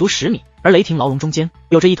径已不足10米，而雷霆牢笼中间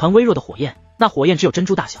有着一团微弱的火焰，那火焰只有珍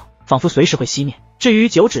珠大小，仿佛随时会熄灭。至于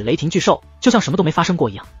9指雷霆巨兽，就像什么都没发生过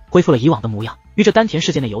一样，恢复了以往的模样，于这丹田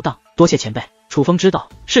世界内游荡。多谢前辈。楚风知道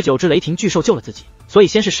是9只雷霆巨兽救了自己，所以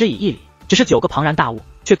先是施以一礼，只是9个庞然大物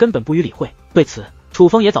却根本不予理会。对此楚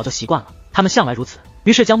风也早就习惯了，他们向来如此。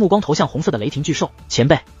于是将目光投向红色的雷霆巨兽。前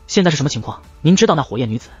辈，现在是什么情况？您知道那火焰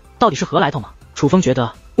女子到底是何来头吗？楚风觉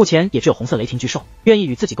得目前也只有红色雷霆巨兽愿意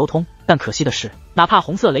与自己沟通，但可惜的是，哪怕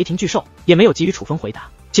红色雷霆巨兽也没有给予楚风回答。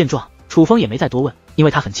见状，楚风也没再多问，因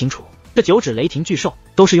为他很清楚，这9指雷霆巨兽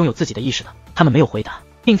都是拥有自己的意识的，他们没有回答，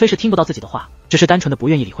并非是听不到自己的话，只是单纯的不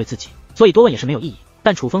愿意理会自己，所以多问也是没有意义。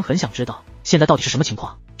但楚风很想知道现在到底是什么情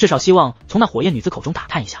况，至少希望从那火焰女子口中打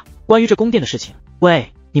探一下关于这宫殿的事情。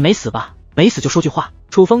喂，你没死吧？没死就说句话。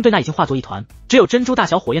楚风对那已经化作一团只有珍珠大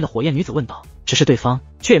小火焰的火焰女子问道，只是对方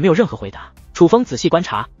却也没有任何回答。楚风仔细观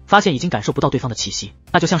察，发现已经感受不到对方的气息，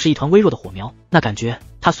那就像是一团微弱的火苗，那感觉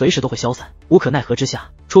他随时都会消散。无可奈何之下，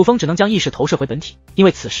楚风只能将意识投射回本体，因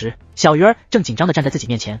为此时小鱼儿正紧张地站在自己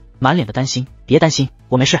面前，满脸的担心。别担心，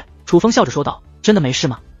我没事。楚风笑着说道。真的没事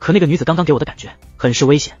吗？可那个女子刚刚给我的感觉很是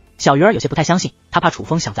危险。小鱼儿有些不太相信，他怕楚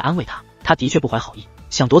风想再安慰他，他的确不怀好意，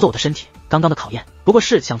想夺走我的身体。刚刚的考验不过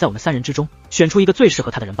是想在我们3人之中选出一个最适合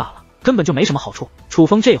他的人罢了，根本就没什么好处。楚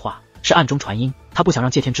风这话是暗中传音，他不想让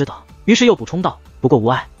界天知道，于是又补充道，不过无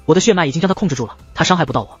碍，我的血脉已经将他控制住了，他伤害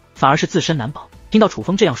不到我，反而是自身难保。听到楚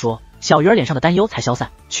风这样说，小鱼儿脸上的担忧才消散，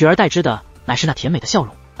取而代之的乃是那甜美的笑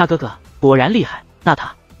容。大哥哥果然厉害，那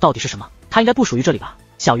他到底是什么？他应该不属于这里吧？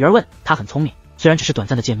小鱼儿问。他很聪明，虽然只是短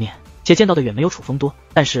暂的见面，且见到的远没有楚风多，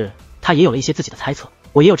但是他也有了一些自己的猜测。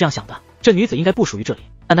我也有这样想的，这女子应该不属于这里，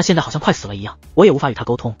但她现在好像快死了一样，我也无法与她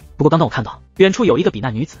沟通。不过刚刚我看到远处有一个比那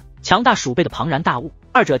女子强大数倍的庞然大物，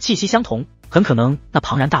二者气息相同，很可能那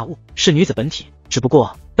庞然大物是女子本体，只不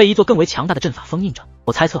过被一座更为强大的阵法封印着。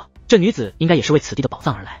我猜测这女子应该也是为此地的宝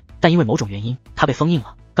藏而来，但因为某种原因她被封印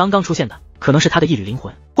了。刚刚出现的可能是她的一缕灵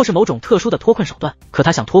魂，或是某种特殊的脱困手段，可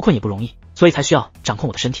她想脱困也不容易，所以才需要掌控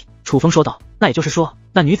我的身体。楚风说道。那也就是说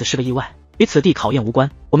那女子是个意外，与此地考验无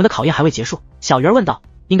关，我们的考验还未结束。小鱼儿问道。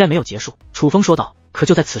应该没有结束，楚风说道。可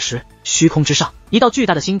就在此时，虚空之上一道巨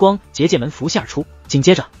大的星光结界门浮现而出，紧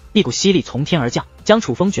接着一股吸力从天而降，将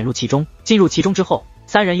楚风卷入其中。进入其中之后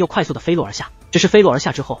，3人又快速的飞落而下。只是飞落而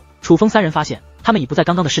下之后，楚风3人发现他们已不在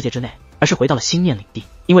刚刚的世界之内，而是回到了心念领地，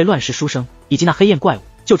因为乱世书生以及那黑焰怪物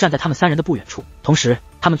就站在他们3人的不远处，同时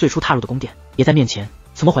他们最初踏入的宫殿也在面前。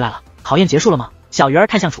怎么回来了？考验结束了吗？小鱼儿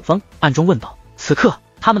看向楚风，暗中问道。此刻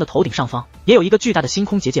他们的头顶上方也有一个巨大的星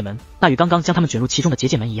空结界门，那与刚刚将他们卷入其中的结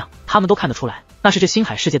界门一样，他们都看得出来那是这星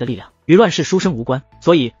海世界的力量，与乱世书生无关，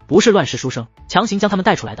所以不是乱世书生强行将他们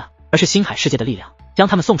带出来的，而是星海世界的力量将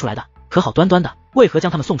他们送出来的。可好端端的为何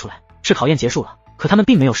将他们送出来？是考验结束了，可他们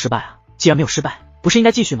并没有失败啊，既然没有失败，不是应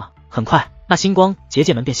该继续吗？很快那星光结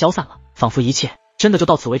界门便消散了，仿佛一切真的就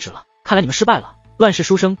到此为止了。看来你们失败了。乱世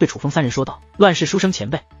书生对楚风3人说道。乱世书生前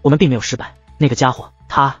辈，我们并没有失败，那个家伙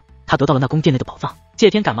他得到了那宫殿内的宝藏。界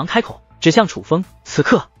天赶忙开口，指向楚风。此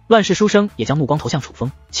刻乱世书生也将目光投向楚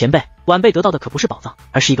风。前辈，晚辈得到的可不是宝藏，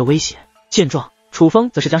而是一个威胁。见状，楚风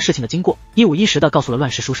则是将事情的经过一五一十的告诉了乱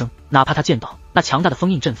世书生，哪怕他见到那强大的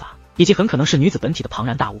封印阵法以及很可能是女子本体的庞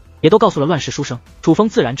然大物，也都告诉了乱世书生。楚风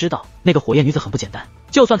自然知道那个火焰女子很不简单，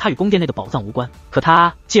就算她与宫殿内的宝藏无关，可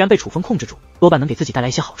她既然被楚风控制住，多半能给自己带来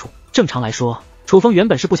一些好处。正常来说，楚风原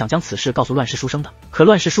本是不想将此事告诉乱世书生的，可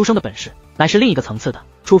乱世书生的本事乃是另一个层次的，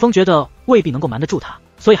楚风觉得未必能够瞒得住他，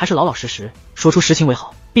所以还是老老实实说出实情为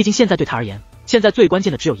好。毕竟现在对他而言，现在最关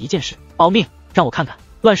键的只有一件事，保命。让我看看。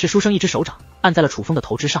乱世书生一只手掌按在了楚风的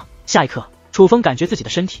头之上，下一刻楚风感觉自己的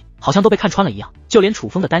身体好像都被看穿了一样，就连楚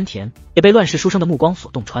风的丹田也被乱世书生的目光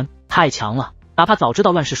所洞穿。太强了，哪怕早知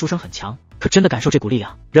道乱世书生很强，可真的感受这股力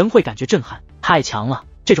量，人会感觉震撼。太强了，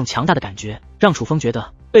这种强大的感觉让楚风觉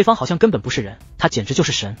得对方好像根本不是人，他简直就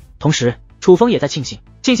是神。同时楚风也在庆幸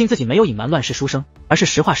自己没有隐瞒乱世书生，而是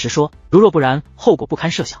实话实说，如若不然后果不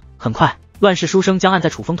堪设想。很快乱世书生将按在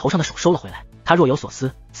楚风头上的手收了回来，他若有所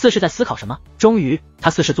思，似是在思考什么。终于他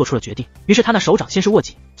似是做出了决定，于是他那手掌先是握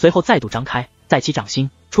紧，随后再度张开，在其掌心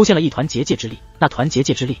出现了一团结界之力。那团结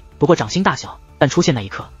界之力不过掌心大小，但出现那一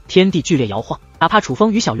刻，天地剧烈摇晃，哪怕楚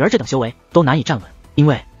风与小鱼儿这等修为都难以站稳，因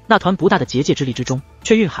为那团不大的结界之力之中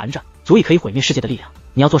却蕴含着足以可以毁灭世界的力量。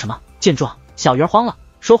你要做什么？见状，小鱼儿慌了，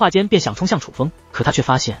说话间便想冲向楚风，可他却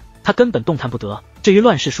发现他根本动弹不得。至于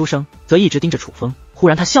乱世书生则一直盯着楚风，忽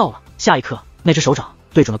然他笑了，下一刻那只手掌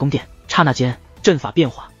对准了宫殿，刹那间阵法变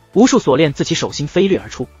化，无数锁链自其手心飞掠而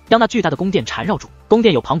出，将那巨大的宫殿缠绕住。宫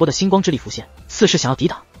殿有磅礴的星光之力浮现，似是想要抵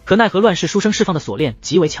挡，可奈何乱世书生释放的锁链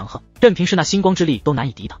极为强横，任凭是那星光之力都难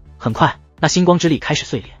以抵挡。很快那星光之力开始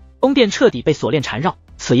碎裂，宫殿彻底被锁链缠绕。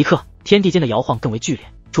此一刻天地间的摇晃更为剧烈，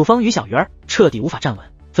楚风与小鱼儿彻底无法站稳，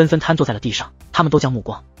纷纷瘫坐在了地上，他们都将目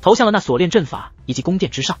光投向了那锁链阵法以及宫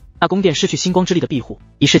殿之上。那宫殿失去星光之力的庇护，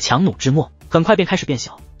已是强弩之末，很快便开始变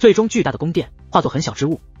小，最终巨大的宫殿化作很小之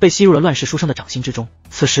物，被吸入了乱世书生的掌心之中。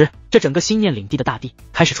此时，这整个心念领地的大地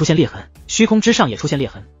开始出现裂痕，虚空之上也出现裂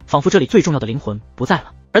痕，仿佛这里最重要的灵魂不在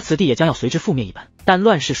了，而此地也将要随之覆灭一般。但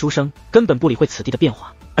乱世书生根本不理会此地的变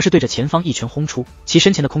化，而是对着前方一拳轰出，其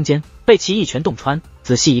身前的空间被其一拳洞穿。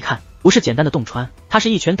仔细一看，不是简单的洞穿，他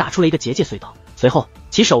是一拳打出了一个结界隧道。随后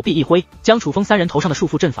其手臂一挥，将楚枫三人头上的束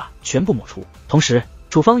缚阵法全部抹除，同时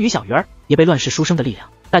楚枫与小鱼儿也被乱世书生的力量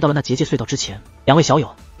带到了那结界隧道之前。两位小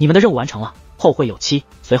友，你们的任务完成了，后会有期。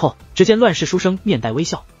随后只见乱世书生面带微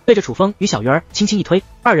笑，背着楚枫与小鱼儿轻轻一推，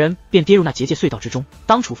二人便跌入那结界隧道之中。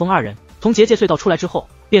当楚枫二人从结界隧道出来之后，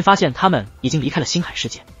便发现他们已经离开了星海世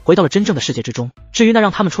界，回到了真正的世界之中。至于那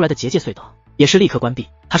让他们出来的结界隧道，也是立刻关闭。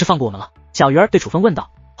他是放过我们了？小鱼儿对楚枫问道。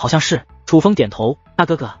好像是。楚枫点头。大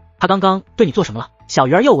哥哥，他刚刚对你做什么了？小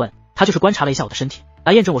鱼儿又问。他就是观察了一下我的身体，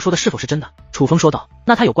来验证我说的是否是真的。楚枫说道。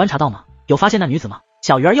那他有观察到吗？有发现那女子吗？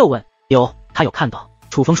小鱼儿又问。有，他有看到。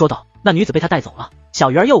楚枫说道。那女子被他带走了？小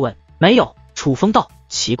鱼儿又问。没有。楚枫道。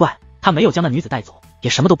奇怪，他没有将那女子带走，也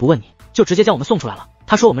什么都不问你，就直接将我们送出来了。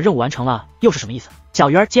他说我们任务完成了，又是什么意思？小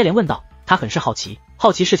鱼儿接连问道。他很是好奇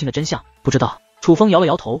事情的真相。不知道。楚枫摇了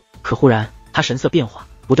摇头。可忽然他神色变化。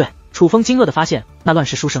不对。楚枫惊愕地发现，那乱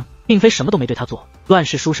世书生并非什么都没对他做。乱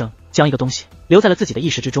世书生将一个东西留在了自己的意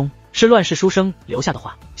识之中，是乱世书生留下的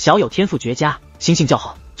话。小友天赋绝佳，心性较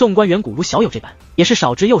好，纵观远古如小友这般，也是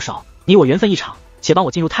少之又少。你我缘分一场，且帮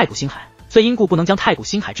我进入太古星海。虽因故不能将太古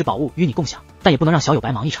星海之宝物与你共享，但也不能让小友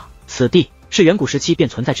白忙一场。此地是远古时期便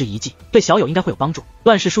存在之遗迹，对小友应该会有帮助。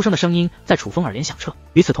乱世书生的声音在楚枫耳边响彻。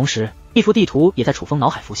与此同时，一幅地图也在楚枫脑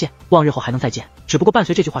海浮现，望日后还能再见。只不过伴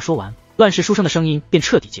随这句话说完，乱世书生的声音便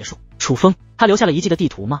彻底结束。楚枫，他留下了遗迹的地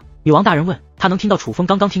图吗？女王大人问。他能听到楚枫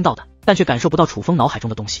刚刚听到的，但却感受不到楚枫脑海中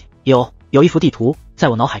的东西。有一幅地图在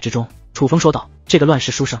我脑海之中。楚枫说道。这个乱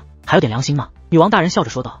世书生还有点良心吗？女王大人笑着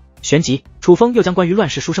说道。旋即楚枫又将关于乱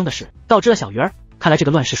世书生的事告知了小鱼儿。看来这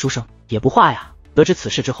个乱世书生也不坏呀。得知此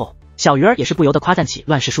事之后，小鱼儿也是不由得夸赞起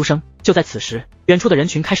乱世书生。就在此时，远处的人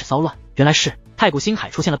群开始骚乱，原来是太古星海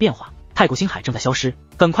出现了变化，太古星海正在消失，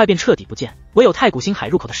很快便彻底不见，唯有太古星海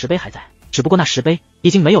入口的石碑还在，只不过那石碑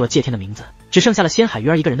已经没有了借天的名字，只剩下了仙海鱼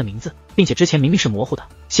儿一个人的名字，并且之前明明是模糊的，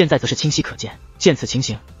现在则是清晰可见。见此情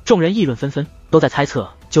形，众人议论纷纷，都在猜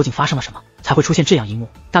测究竟发生了什么才会出现这样一幕。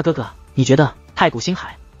大哥哥，你觉得太古星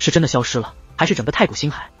海是真的消失了，还是整个太古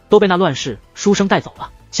星海都被那乱世书生带走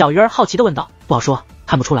了？小鱼儿好奇地问道。不好说，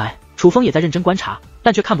看不出来。楚枫也在认真观察，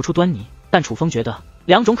但却看不出端倪。但楚枫觉得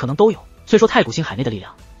两种可能都有。虽说太古星海内的力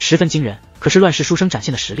量十分惊人，可是乱世书生展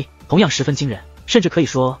现的实力同样十分惊人，甚至可以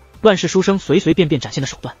说乱世书生随随便便展现的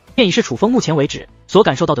手段便已是楚枫目前为止所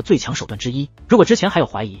感受到的最强手段之一。如果之前还有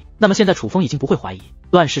怀疑，那么现在楚枫已经不会怀疑，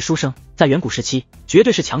乱世书生在远古时期绝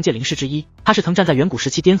对是强界灵师之一，他是曾站在远古时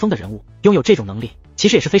期巅峰的人物，拥有这种能力其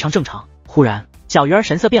实也是非常正常。忽然小鱼儿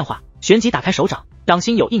神色变化，旋即打开手掌，掌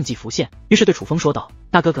心有印记浮现，于是对楚枫说道。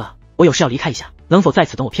大哥哥，我有事要离开一下，能否在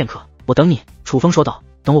此等我片刻？我等你。楚枫说道。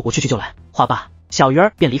等我去就来。话罢，小鱼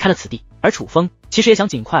儿便离开了此地。而楚枫其实也想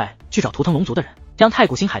尽快去找图腾龙族的人，将太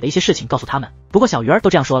古星海的一些事情告诉他们，不过小鱼儿都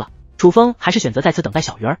这样说了，楚枫还是选择在此等待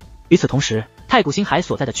小鱼儿。与此同时，太古星海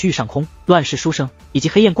所在的区域上空，乱世书生以及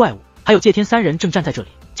黑焰怪物还有界天三人正站在这里。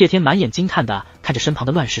界天满眼惊叹地看着身旁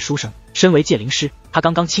的乱世书生，身为界灵师，他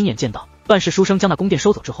刚刚亲眼见到乱世书生将那宫殿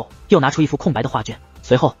收走之后，又拿出一幅空白的画卷，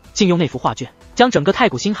随后竟用那幅画卷将整个太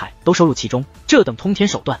古星海都收入其中，这等通天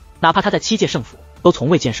手段，哪怕他在七界圣府都从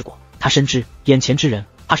未见识过。他深知眼前之人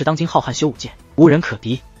怕是当今浩瀚修武界无人可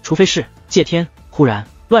敌，除非是界天。忽然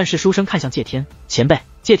乱世书生看向界天。前辈。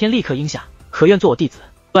界天立刻应下。可愿做我弟子？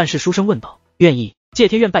乱世书生问道。愿意。界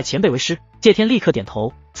天愿拜前辈为师。界天立刻点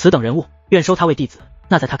头。此等人物愿收他为弟子，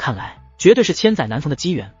那在他看来绝对是千载难逢的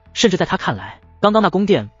机缘，甚至在他看来刚刚那宫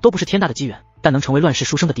殿都不是天大的机缘，但能成为乱世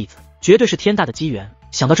书生的弟子绝对是天大的机缘。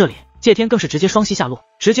想到这里，界天更是直接双膝下落，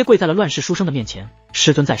直接跪在了乱世书生的面前。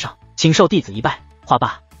师尊在上，请受弟子一拜。话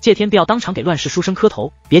罢，界天便要当场给乱世书生磕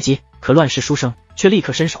头。别急。可乱世书生却立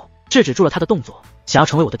刻伸手制止住了他的动作。想要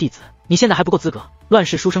成为我的弟子，你现在还不够资格。乱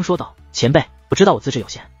世书生说道。前辈，我知道我资质有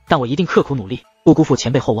限，但我一定刻苦努力，不辜负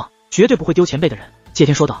前辈厚望，绝对不会丢前辈的人。界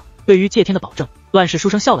天说道。对于界天的保证，乱世书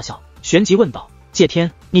生笑了笑，旋即问道。界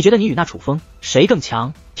天，你觉得你与那楚枫谁更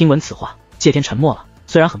强？听闻此话，界天沉默了，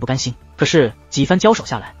虽然很不甘心，可是几番交手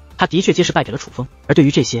下来，他的确皆是败给了楚枫。而对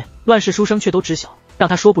于这些，乱世书生却都知晓，让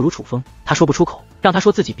他说不如楚枫，他说不出口；让他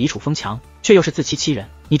说自己比楚枫强，却又是自欺欺人。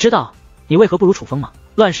你知道你为何不如楚枫吗？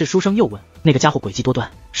乱世书生又问。那个家伙诡计多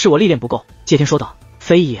端，是我历练不够。界天说道。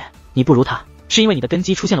非也，你不如他，是因为你的根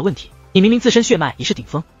基出现了问题。你明明自身血脉已是顶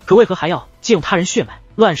峰，可为何还要借用他人血脉？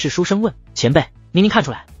乱世书生问前辈，您看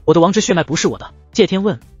出来我的王之血脉不是我的？戒天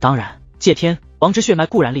问当然。戒天，王之血脉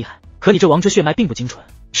固然厉害，可你这王之血脉并不精纯，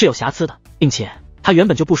是有瑕疵的，并且它原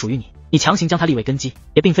本就不属于你，你强行将它立为根基，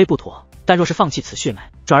也并非不妥。但若是放弃此血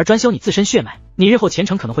脉，转而专修你自身血脉，你日后前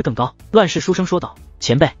程可能会更高。乱世书生说道。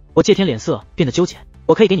前辈，我戒天脸色变得纠结，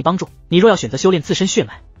我可以给你帮助。你若要选择修炼自身血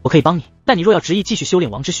脉，我可以帮你；但你若要执意继续修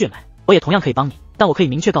炼王之血脉，我也同样可以帮你。但我可以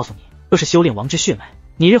明确告诉你，若是修炼王之血脉，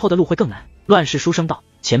你日后的路会更难。乱世书生道。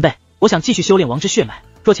前辈，我想继续修炼王之血脉，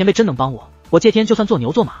若前辈真能帮我，我戒天就算做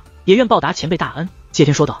牛做马，也愿报答前辈大恩。戒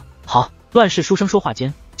天说道。好。乱世书生说话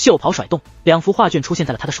间，袖袍甩动，2幅画卷出现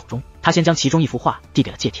在了他的手中。他先将其中1幅画递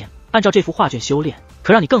给了戒天，按照这幅画卷修炼，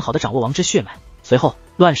可让你更好的掌握王之血脉。随后，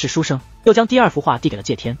乱世书生又将第2幅画递给了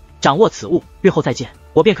戒天，掌握此物，日后再见，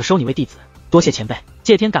我便可收你为弟子。多谢前辈。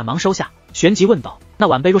戒天赶忙收下，旋即问道：那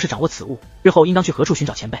晚辈若是掌握此物，日后应当去何处寻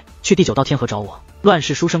找前辈？去第9道天河找我。乱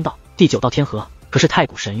世书生道。第9道天河可是太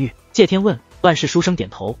古神域？戒天问。乱世书生点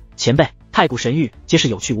头。前辈，太古神域皆是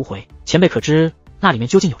有去无回，前辈可知那里面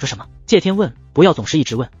究竟有着什么？戒天问。不要总是一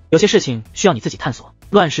直问，有些事情需要你自己探索。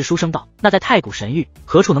乱世书生道。那在太古神域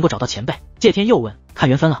何处能够找到前辈？戒天又问。看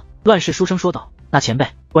缘分了。乱世书生说道。那前辈，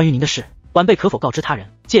关于您的事，晚辈可否告知他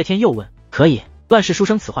人？戒天又问。可以。乱世书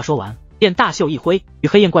生此话说完，便大袖一挥，与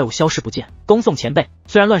黑焰怪物消失不见，恭送前辈。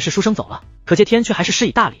虽然乱世书生走了，可戒天却还是施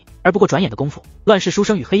以大礼，而不过转眼的功夫，乱世书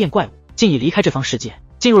生与黑焰怪物竟已离开这方世界，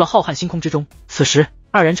进入了浩瀚星空之中。此时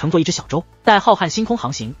2人乘坐一只小舟，待浩瀚星空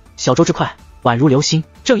航行，小舟之快宛如流星，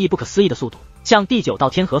正以不可思议的速度向第9道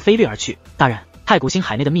天河飞掠而去。大人，太古星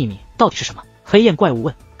海内的秘密到底是什么？黑焰怪物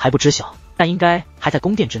问。还不知晓，但应该还在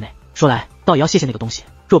宫殿之内。说来倒也要谢谢那个东西，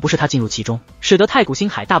若不是他进入其中，使得太古星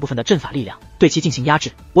海大部分的阵法力量对其进行压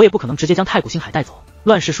制，我也不可能直接将太古星海带走。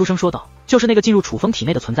乱世书生说道。就是那个进入楚风体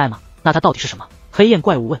内的存在吗？那它到底是什么？黑焰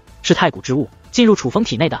怪物问。是太古之物，进入楚风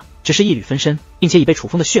体内的只是一缕分身，并且已被楚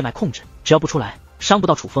风的血脉控制，只要不出来，伤不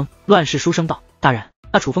到楚风。乱世书生道。大人，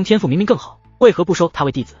那楚风天赋明明更好，为何不收他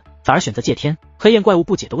为弟子，反而选择戒天？黑焰怪物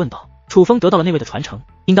不解地问道。楚风得到了那位的传承，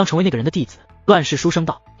应当成为那个人的弟子。乱世书生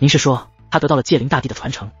道。您是说他得到了戒灵大帝的传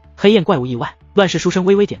承？黑焰怪物意外。乱世书生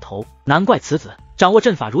微微点头。难怪此子掌握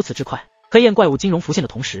阵法如此之快。黑焰怪物金容浮现的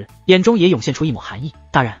同时，眼中也涌现出一抹寒意。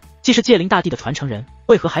大人，既是戒灵大帝的传承人，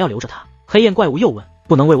为何还要留着他？黑焰怪物又问。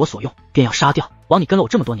不能为我所用，便要杀掉。枉你跟了我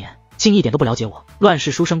这么多年，竟一点都不了解我。乱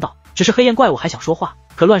世书生道。只是黑焰怪物还想说话，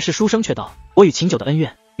可乱世书生却道。我与秦九的恩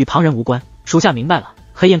怨与旁人无关，属下明白了。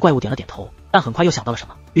黑焰怪物点了点头，但很快又想到了什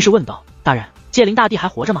么，于是问道。大人，戒灵大帝还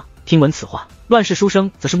活着吗？听闻此话，乱世书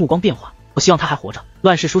生则是目光变化。我希望他还活着。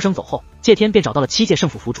乱世书生走后，戒天便找到了7届圣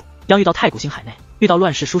府府主，将遇到太古星海内遇到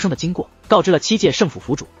乱世书生的经过告知了7届圣府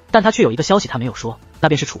府主，但他却有一个消息他没有说，那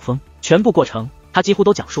便是楚风。全部过程他几乎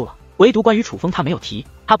都讲述了，唯独关于楚风他没有提，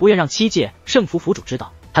他不愿让7届圣府府主知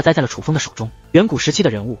道他栽在了楚风的手中。远古时期的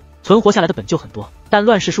人物存活下来的本就很多，但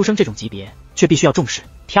乱世书生这种级别却必须要重视。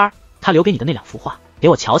天儿，他留给你的那2幅画给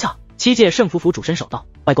我瞧瞧。7届圣府府主伸手道。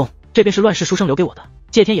外公，这便是乱世书生留给我的。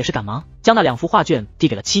戒天也是赶忙将那2幅画卷递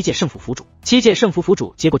给了7届圣府府主。7届圣府府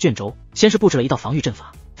主接过卷轴，先是布置了一道防御阵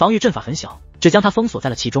法，防御阵法很小，只将它封锁在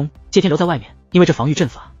了其中，戒天留在外面，因为这防御阵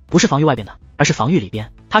法不是防御外边的，而是防御里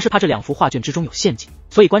边。他是怕这2幅画卷之中有陷阱，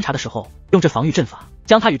所以观察的时候用这防御阵法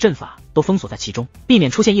将它与阵法都封锁在其中，避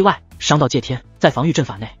免出现意外伤到戒天。在防御阵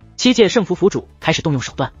法内，7届圣府府主开始动用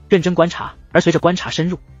手段认真观察，而随着观察深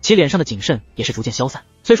入，其脸上的谨慎也是逐渐消散。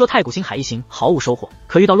虽说太古星海一行毫无收获，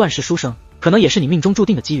可遇到乱世书生可能也是你命中注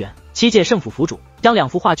定的机缘。7届圣府府主将2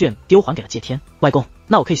幅画卷丢还给了戒天。外公，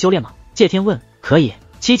那我可以修炼吗？戒天问。可以。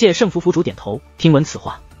7届圣府府主点头。听闻此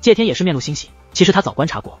话，戒天也是面露欣喜。其实他早观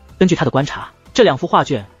察过，根据他的观察，这2幅画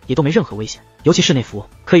卷也都没任何危险，尤其是那幅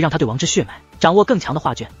可以让他对王之血脉掌握更强的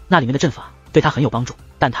画卷，那里面的阵法对他很有帮助。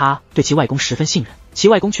但他对其外公十分信任，其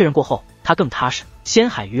外公确认过后，他更踏实。仙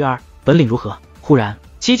海鱼儿本领如何？忽然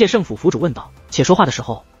7届圣府府主问道。且说话的时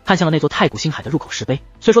候看向了那座太古星海的入口石碑，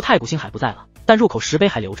虽说太古星海不在了，但入口石碑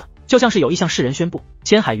还留着，就像是有意向世人宣布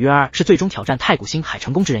仙海鱼儿是最终挑战太古星海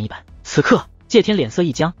成功之人一般。此刻戒天脸色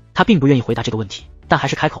一僵，他并不愿意回答这个问题，但还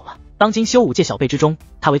是开口了。当今修武界小辈之中，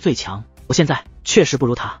他为最强，我现在确实不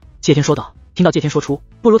如他。戒天说道。听到戒天说出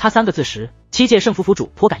不如他3个字时，7届圣府府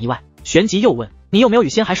主颇感意外，旋即又问。你有没有与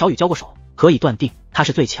仙海少羽交过手？可以断定他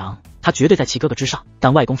是最强，他绝对在其哥哥之上，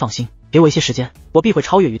但外公放心，给我一些时间，我必会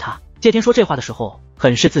超越于他。戒天说这话的时候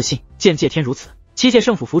很是自信，见戒天如此，7届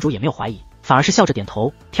圣府府主也没有怀疑，反而是笑着点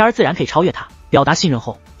头。天儿自然可以超越他。表达信任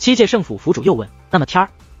后，7届圣府府主又问。那么天儿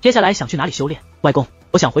接下来想去哪里修炼？外公，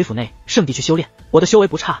我想回府内圣地去修炼，我的修为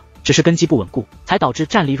不差，只是根基不稳固，才导致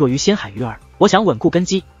战力弱于仙海鱼儿，我想稳固根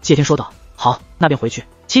基。戒天说道。好，那便回去。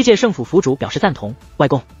7届圣府府主表示赞同。外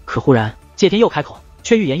公，可忽然戒天又开口，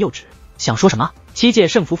却欲言又止。想说什么？七界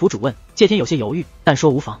圣府府主问。界天有些犹豫，但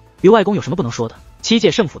说无妨。与外公有什么不能说的？七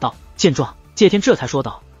界圣府道。见状，界天这才说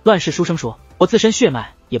道：乱世书生说，我自身血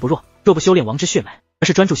脉也不弱，若不修炼王之血脉，而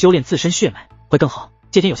是专注修炼自身血脉，会更好。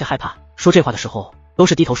界天有些害怕，说这话的时候都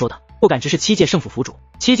是低头说的，不敢直视七界圣府府主。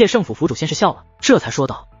七界圣府府主先是笑了，这才说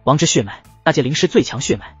道：王之血脉，大界灵师最强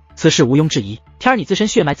血脉，此事毋庸置疑。天儿你自身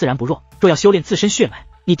血脉自然不弱，若要修炼自身血脉，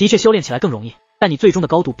你的确修炼起来更容易，但你最终的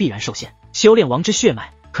高度必然受限。修炼王之血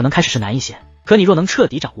脉可能开始是难一些，可你若能彻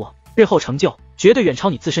底掌握，日后成就绝对远超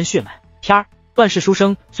你自身血脉。天儿，乱世书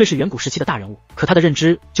生虽是远古时期的大人物，可他的认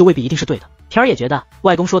知就未必一定是对的。天儿也觉得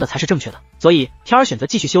外公说的才是正确的，所以天儿选择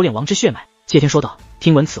继续修炼王之血脉。界天说道。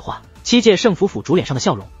听闻此话，七界圣府府主脸上的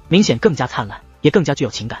笑容明显更加灿烂，也更加具有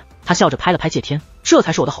情感。他笑着拍了拍界天，这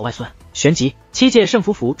才是我的好外孙。旋即，七界圣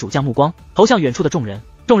府府主将目光投向远处的众人，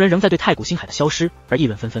众人仍在对太古星海的消失而议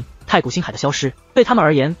论纷纷。太古星海的消失对他们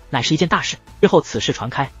而言乃是一件大事，日后此事传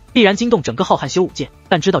开，必然惊动整个浩瀚修武界，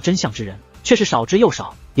但知道真相之人却是少之又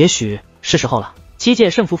少。也许是时候了。七界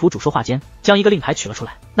圣府府主说话间，将一个令牌取了出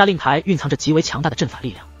来，那令牌蕴藏着极为强大的阵法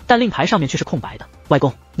力量，但令牌上面却是空白的。外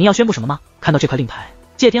公，您要宣布什么吗？看到这块令牌，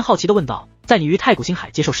界天好奇地问道。在你于太古星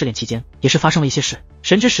海接受试炼期间，也是发生了一些事，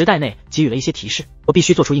神之时代内给予了一些提示，我必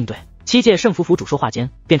须做出应对。七界圣府府主说话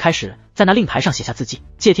间，便开始在那令牌上写下字迹。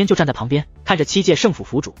界天就站在旁边，看着七界圣府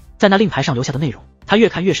府主在那令牌上留下的内容，他越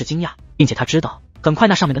看越是惊讶，并且他知道很快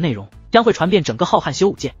那上面的内容将会传遍整个浩瀚修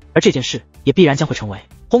武界，而这件事也必然将会成为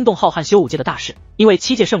轰动浩瀚修武界的大事。因为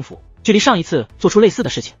七界圣府距离上一次做出类似的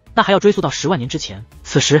事情，那还要追溯到10万年之前。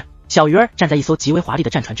此时小鱼儿站在一艘极为华丽的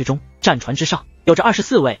战船之中，战船之上有着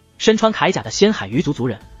24位身穿铠甲的仙海鱼族族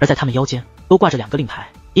人，而在他们腰间都挂着2个令牌，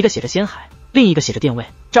一个写着仙海，另一个写着殿位。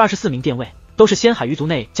这24名殿位都是仙海鱼族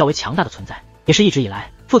内较为强大的存在，也是一直以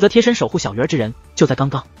来负责贴身守护小鱼儿之人。就在刚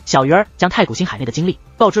刚，小鱼儿将太古星海内的经历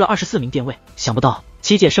告知了24名殿位。想不到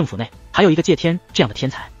七界圣府内还有一个界天这样的天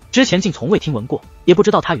才，之前竟从未听闻过，也不知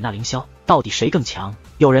道他与那凌霄到底谁更强。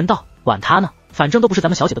有人道，管他呢，反正都不是咱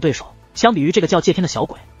们小姐的对手。相比于这个叫界天的小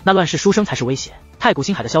鬼，那乱世书生才是威胁。太古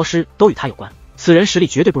星海的消失都与他有关，此人实力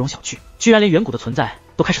绝对不容小觑，居然连远古的存在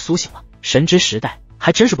都开始苏醒了。神之时代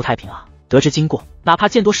还真是不太平啊。得知经过，哪怕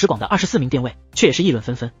见多识广的24名殿位却也是议论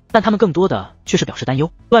纷纷，但他们更多的却是表示担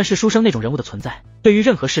忧。乱世书生那种人物的存在，对于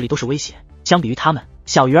任何势力都是威胁，相比于他们，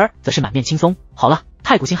小鱼儿则是满面轻松。好了，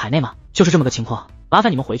太古星海内嘛，就是这么个情况，麻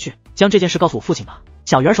烦你们回去将这件事告诉我父亲吧。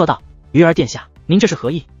小鱼儿说道。鱼儿殿下，您这是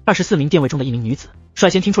何意？24名殿位中的一名女子率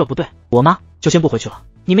先听出了不对。我妈就先不回去了，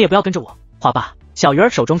你们也不要跟着我。话罢，小鱼儿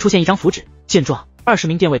手中出现一张符纸，见状，20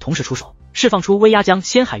名殿位同时出手，释放出威压，将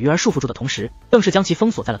仙海鱼儿束缚住的同时，更是将其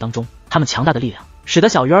封锁在了当中。他们强大的力量使得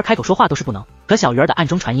小鱼儿开口说话都是不能，可小鱼儿的暗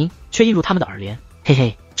中传音却映入他们的耳帘。嘿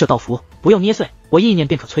嘿，这道符不用捏碎，我意念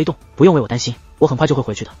便可催动，不用为我担心，我很快就会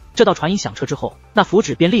回去的。这道传音响彻之后，那符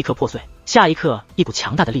纸便立刻破碎，下一刻一股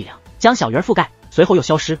强大的力量将小鱼儿覆盖，随后又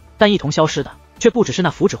消失。但一同消失的却不只是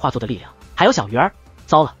那符纸化作的力量，还有小鱼儿。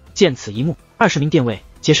糟了！见此一幕，20名殿位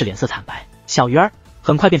皆是脸色惨白。小鱼儿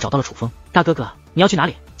很快便找到了楚风。大哥哥，你要去哪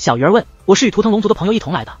里？小鱼儿问。我是与图腾龙族的朋友一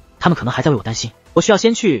同来的，他们可能还在为我担心，我需要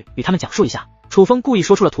先去与他们讲述一下。楚风故意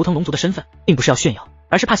说出了图腾龙族的身份，并不是要炫耀，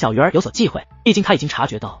而是怕小鱼儿有所忌讳，毕竟他已经察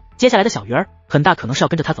觉到接下来的小鱼儿很大可能是要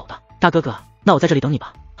跟着他走的。大哥哥，那我在这里等你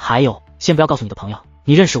吧。还有，先不要告诉你的朋友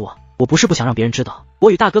你认识我，我不是不想让别人知道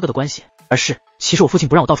我与大哥哥的关系，而是其实我父亲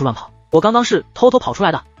不让我到处乱跑，我刚刚是偷偷跑出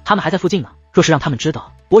来的，他们还在附近呢。若是让他们知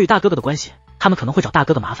道我与大哥哥的关系，他们可能会找大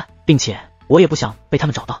哥哥麻烦，并且我也不想被他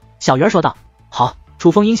们找到。小鱼儿说道。好。楚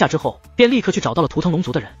风应下之后，便立刻去找到了图腾龙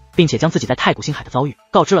族的人，并且将自己在太古星海的遭遇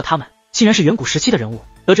告知了他们。竟然是远古时期的人物。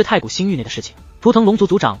得知太古星域内的事情，图腾龙族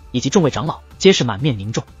族长以及众位长老皆是满面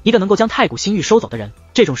凝重。一个能够将太古星域收走的人，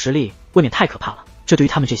这种实力未免太可怕了，这对于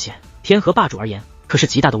他们这些天河霸主而言可是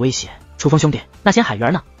极大的威胁。楚风兄弟，那仙海鱼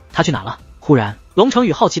儿呢？他去哪了？忽然龙成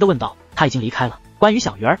宇好奇地问道。他已经离开了。关于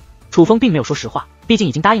小鱼儿，楚风并没有说实话，毕竟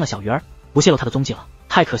已经答应了小鱼儿不泄露他的踪迹了。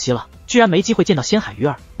太可惜了，居然没机会见到仙海鱼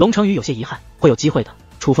儿。龙成宇有些遗憾。会有机会的，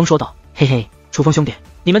楚风说道。嘿嘿，楚风兄弟，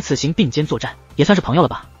你们此行并肩作战，也算是朋友了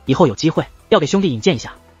吧？以后有机会要给兄弟引荐一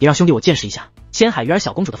下，也让兄弟我见识一下仙海鱼儿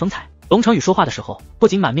小公主的风采。龙成宇说话的时候，不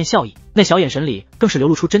仅满面笑意，那小眼神里更是流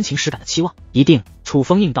露出真情实感的期望。一定，楚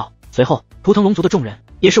风应道。随后，图腾龙族的众人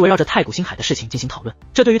也是围绕着太古星海的事情进行讨论，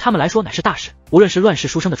这对于他们来说乃是大事。无论是乱世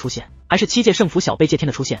书生的出现，还是七界圣府小辈界天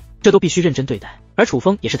的出现，这都必须认真对待。而楚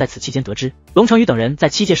风也是在此期间得知，龙成宇等人在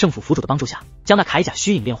七界圣府府主的帮助下，将那铠甲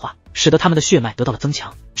虚影炼化，使得他们的血脉得到了增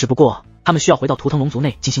强。只不过他们需要回到图腾龙族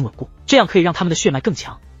内进行稳固，这样可以让他们的血脉更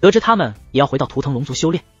强。得知他们也要回到图腾龙族修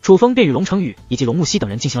炼，楚风便与龙成宇以及龙木熙等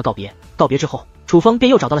人进行了告别。告别之后，楚风便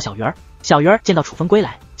又找到了小鱼儿。小鱼儿见到楚风归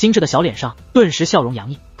来，精致的小脸上顿时笑容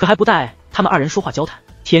洋溢。可还不待他们二人说话交谈，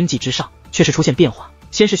天际之上却是出现变化，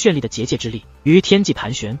先是绚丽的结界之力于天际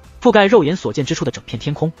盘旋，覆盖肉眼所见之处的整片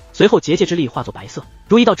天空，随后结界之力化作白色，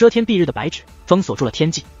如一道遮天蔽日的白纸，封锁住了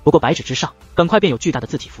天际。不过白纸之上很快便有巨大的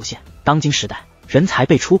字体浮现，当今时代人才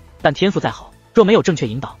辈出，但天赋再好，若没有正确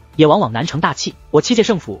引导，也往往难成大器。我七界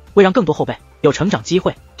圣府为让更多后辈有成长机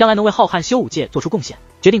会，将来能为浩瀚修武界做出贡献，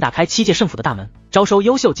决定打开七界圣府的大门，招收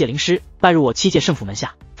优秀界灵师拜入我七界圣府门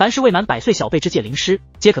下。凡是未满100岁小辈之界灵师，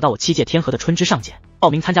皆可到我七界天河的春之上界报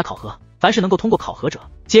名参加考核。凡是能够通过考核者，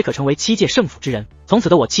皆可成为七界圣府之人，从此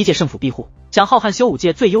得我七界圣府庇护，享浩瀚修武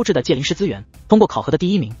界最优质的界灵师资源。通过考核的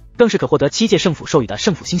第1名，更是可获得七界圣府授予的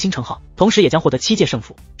圣府星星称号，同时也将获得七界圣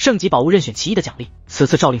府圣级宝物任选其一的奖励。此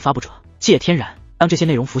次诏令发布者界天然。当这些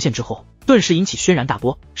内容浮现之后，顿时引起轩然大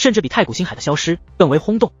波，甚至比太古星海的消失更为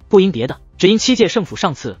轰动。不因别的，只因七界圣府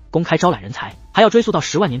上次公开招揽人才，还要追溯到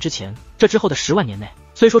10万年之前。这之后的10万年内，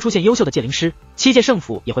虽说出现优秀的界灵师，七界圣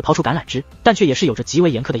府也会抛出橄榄枝，但却也是有着极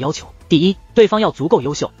为严苛的要求。第一，对方要足够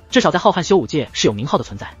优秀，至少在浩瀚修武界是有名号的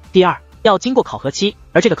存在。第二，要经过考核期，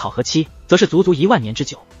而这个考核期则是足足1万年之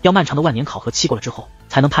久，要漫长的万年考核期过了之后，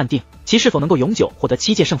才能判定其是否能够永久获得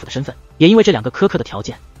七界圣府的身份。也因为这2个苛刻的条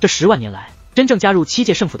件，这10万年来真正加入七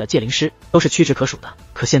界圣府的界灵师都是屈指可数的。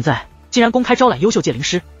可现在竟然公开招揽优秀界灵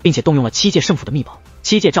师，并且动用了七界圣府的秘宝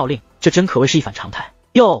七界诏令，这真可谓是一反常态。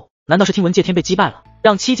哟，难道是听闻界天被击败了，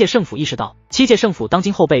让七界圣府意识到七界圣府当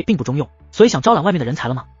今后辈并不中用，所以想招揽外面的人才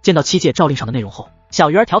了吗？见到七界诏令上的内容后，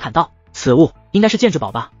小鱼儿调侃道：“此物应该是剑之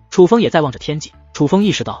宝吧？”楚风也在望着天际，楚风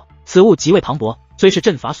意识到此物极为磅礴，虽是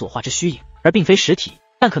阵法所化之虚影，而并非实体，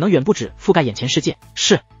但可能远不止覆盖眼前世界。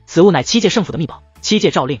是，此物乃七界圣府的秘宝。七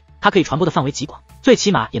界诏令，它可以传播的范围极广，最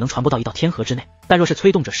起码也能传播到一道天河之内。但若是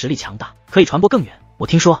催动者实力强大，可以传播更远。我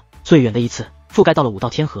听说最远的一次覆盖到了5道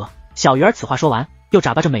天河。小鱼儿此话说完，又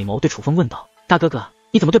眨巴着美眸对楚风问道：“大哥哥，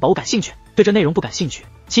你怎么对宝物感兴趣？对这内容不感兴趣？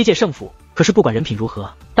七界圣府可是不管人品如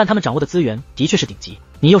何，但他们掌握的资源的确是顶级。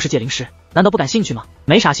你又是界灵师，难道不感兴趣吗？”“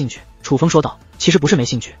没啥兴趣。”楚风说道。“其实不是没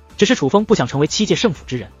兴趣，只是楚风不想成为七界圣府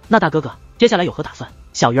之人。那大哥哥，接下来有何打算？”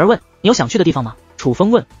小鱼儿问。“你有想去的地方吗？”楚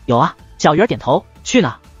风问。“有啊。”小鱼儿点头。“去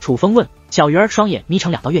哪？”楚风问。小鱼儿双眼眯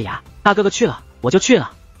成2道月牙。“大哥哥去了，我就去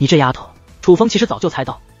了。”“你这丫头！”楚风其实早就猜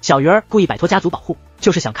到小鱼儿故意摆脱家族保护，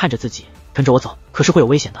就是想看着自己跟着我走，可是会有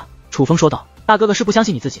危险的。楚风说道。“大哥哥是不相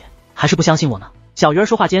信你自己，还是不相信我呢？”小鱼儿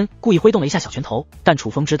说话间故意挥动了一下小拳头，但楚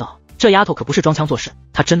风知道这丫头可不是装腔作势，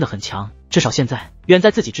她真的很强，至少现在远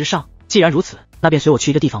在自己之上。既然如此，那便随我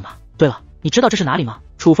去一个地方吧。对了，你知道这是哪里吗？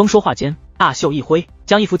楚风说话间大袖一挥，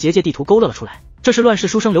将一幅结界地图勾勒了出来。这是乱世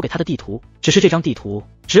书生留给他的地图，只是这张地图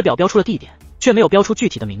只标出了地点，却没有标出具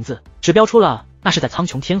体的名字，只标出了那是在苍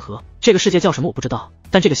穹天河。这个世界叫什么我不知道，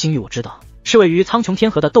但这个星域我知道，是位于苍穹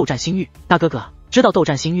天河的斗战星域。大哥哥，知道斗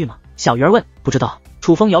战星域吗？小鱼儿问。不知道。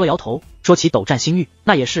楚风摇了摇头，说起斗战星域，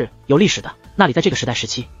那也是有历史的。那里在这个时代时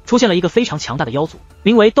期出现了一个非常强大的妖族，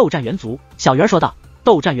名为斗战元族。小鱼儿说道。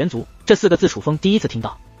斗战元族这4个字楚风第一次听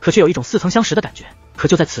到，可却有一种似曾相识的感觉。可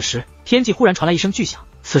就在此时，天际忽然传来一声巨响。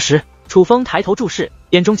此时楚风抬头注视，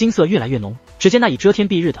眼中金色越来越浓。只见那以遮天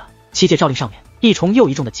蔽日的七界诏令上面，一重又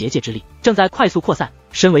一重的结界之力正在快速扩散。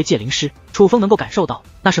身为界灵师，楚风能够感受到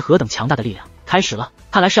那是何等强大的力量。开始了，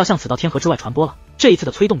看来是要向此道天河之外传播了。这一次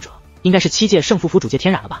的催动者应该是七界圣府府主界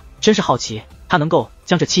天染了吧？真是好奇，他能够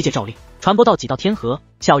将这七界诏令传播到几道天河？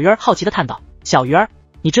小鱼儿好奇的叹道。小鱼儿，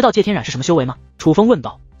你知道界天染是什么修为吗？楚风问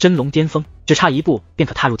道。真龙巅峰，只差一步便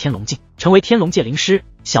可踏入天龙境，成为天龙界灵师。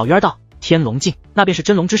小鱼儿道。天龙境，那便是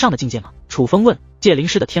真龙之上的境界吗？楚风问。界灵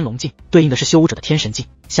师的天龙境对应的是修武者的天神境。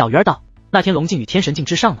小鱼儿道。那天龙境与天神境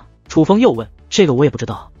之上呢？楚风又问。这个我也不知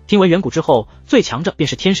道，听闻远古之后最强者便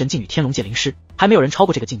是天神境与天龙界灵师，还没有人超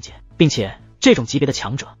过这个境界，并且这种级别的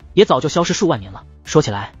强者也早就消失数万年了。说起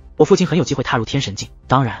来，我父亲很有机会踏入天神境，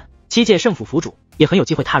当然七界圣府府主也很有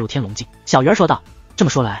机会踏入天龙境。小鱼儿说道。这么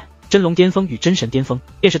说来，真龙巅峰与真神巅峰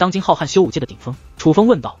便是当今浩瀚修武界的顶峰？楚风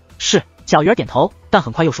问道。是。小鱼儿点头，但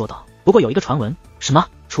很快又说道。不过有一个传闻。什么？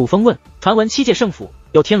楚风问。传闻七界圣府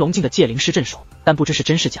有天龙境的界灵师镇守，但不知是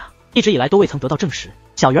真是假，一直以来都未曾得到证实。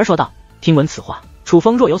小鱼儿说道。听闻此话，楚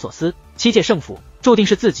风若有所思。七界圣府注定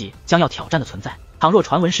是自己将要挑战的存在，倘若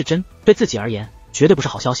传闻是真，对自己而言绝对不是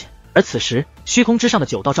好消息。而此时虚空之上的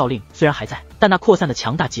9道诏令虽然还在，但那扩散的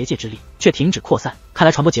强大结界之力却停止扩散，看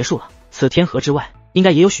来传播结束了。此天河之外应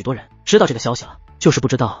该也有许多人知道这个消息了，就是不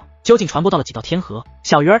知道究竟传播到了几道天河。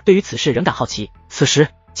小鱼儿对于此事仍感好奇。此时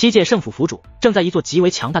七界圣府府主正在一座极为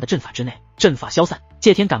强大的阵法之内，阵法消散，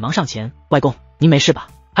界天赶忙上前。外公，您没事吧？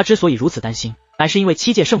他之所以如此担心，乃是因为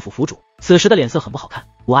七界圣府府主此时的脸色很不好看。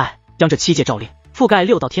无碍，将这七界诏令覆盖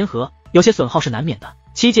6道天河，有些损耗是难免的。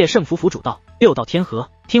七界圣府府主道。6道天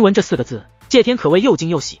河，听闻这4个字，界天可谓又惊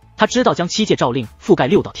又喜。他知道将七界诏令覆盖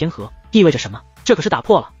6道天河意味着什么，这可是打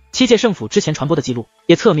破了七界圣府之前传播的记录，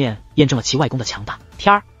也侧面验证了其外公的强大。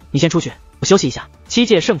天儿，你先出去，我休息一下。七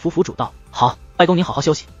界圣府府主道。好，外公您好好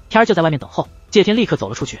休息。天儿就在外面等候。谢天立刻走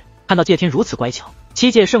了出去，看到谢天如此乖巧，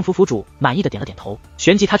七界圣府府主满意的点了点头，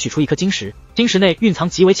旋即他取出一颗晶石，晶石内蕴藏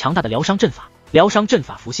极为强大的疗伤阵法。疗伤阵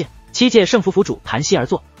法浮现，七界圣府府主盘膝而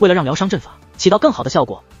坐，为了让疗伤阵法起到更好的效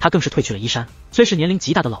果，他更是褪去了衣衫。虽是年龄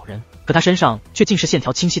极大的老人，可他身上却尽是线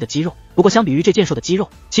条清晰的肌肉。不过相比于这健硕的肌肉，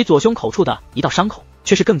其左胸口处的一道伤口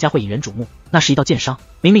却是更加会引人瞩目。那是一道剑伤，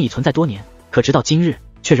明明已存在多年，可直到今日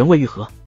却仍未愈合。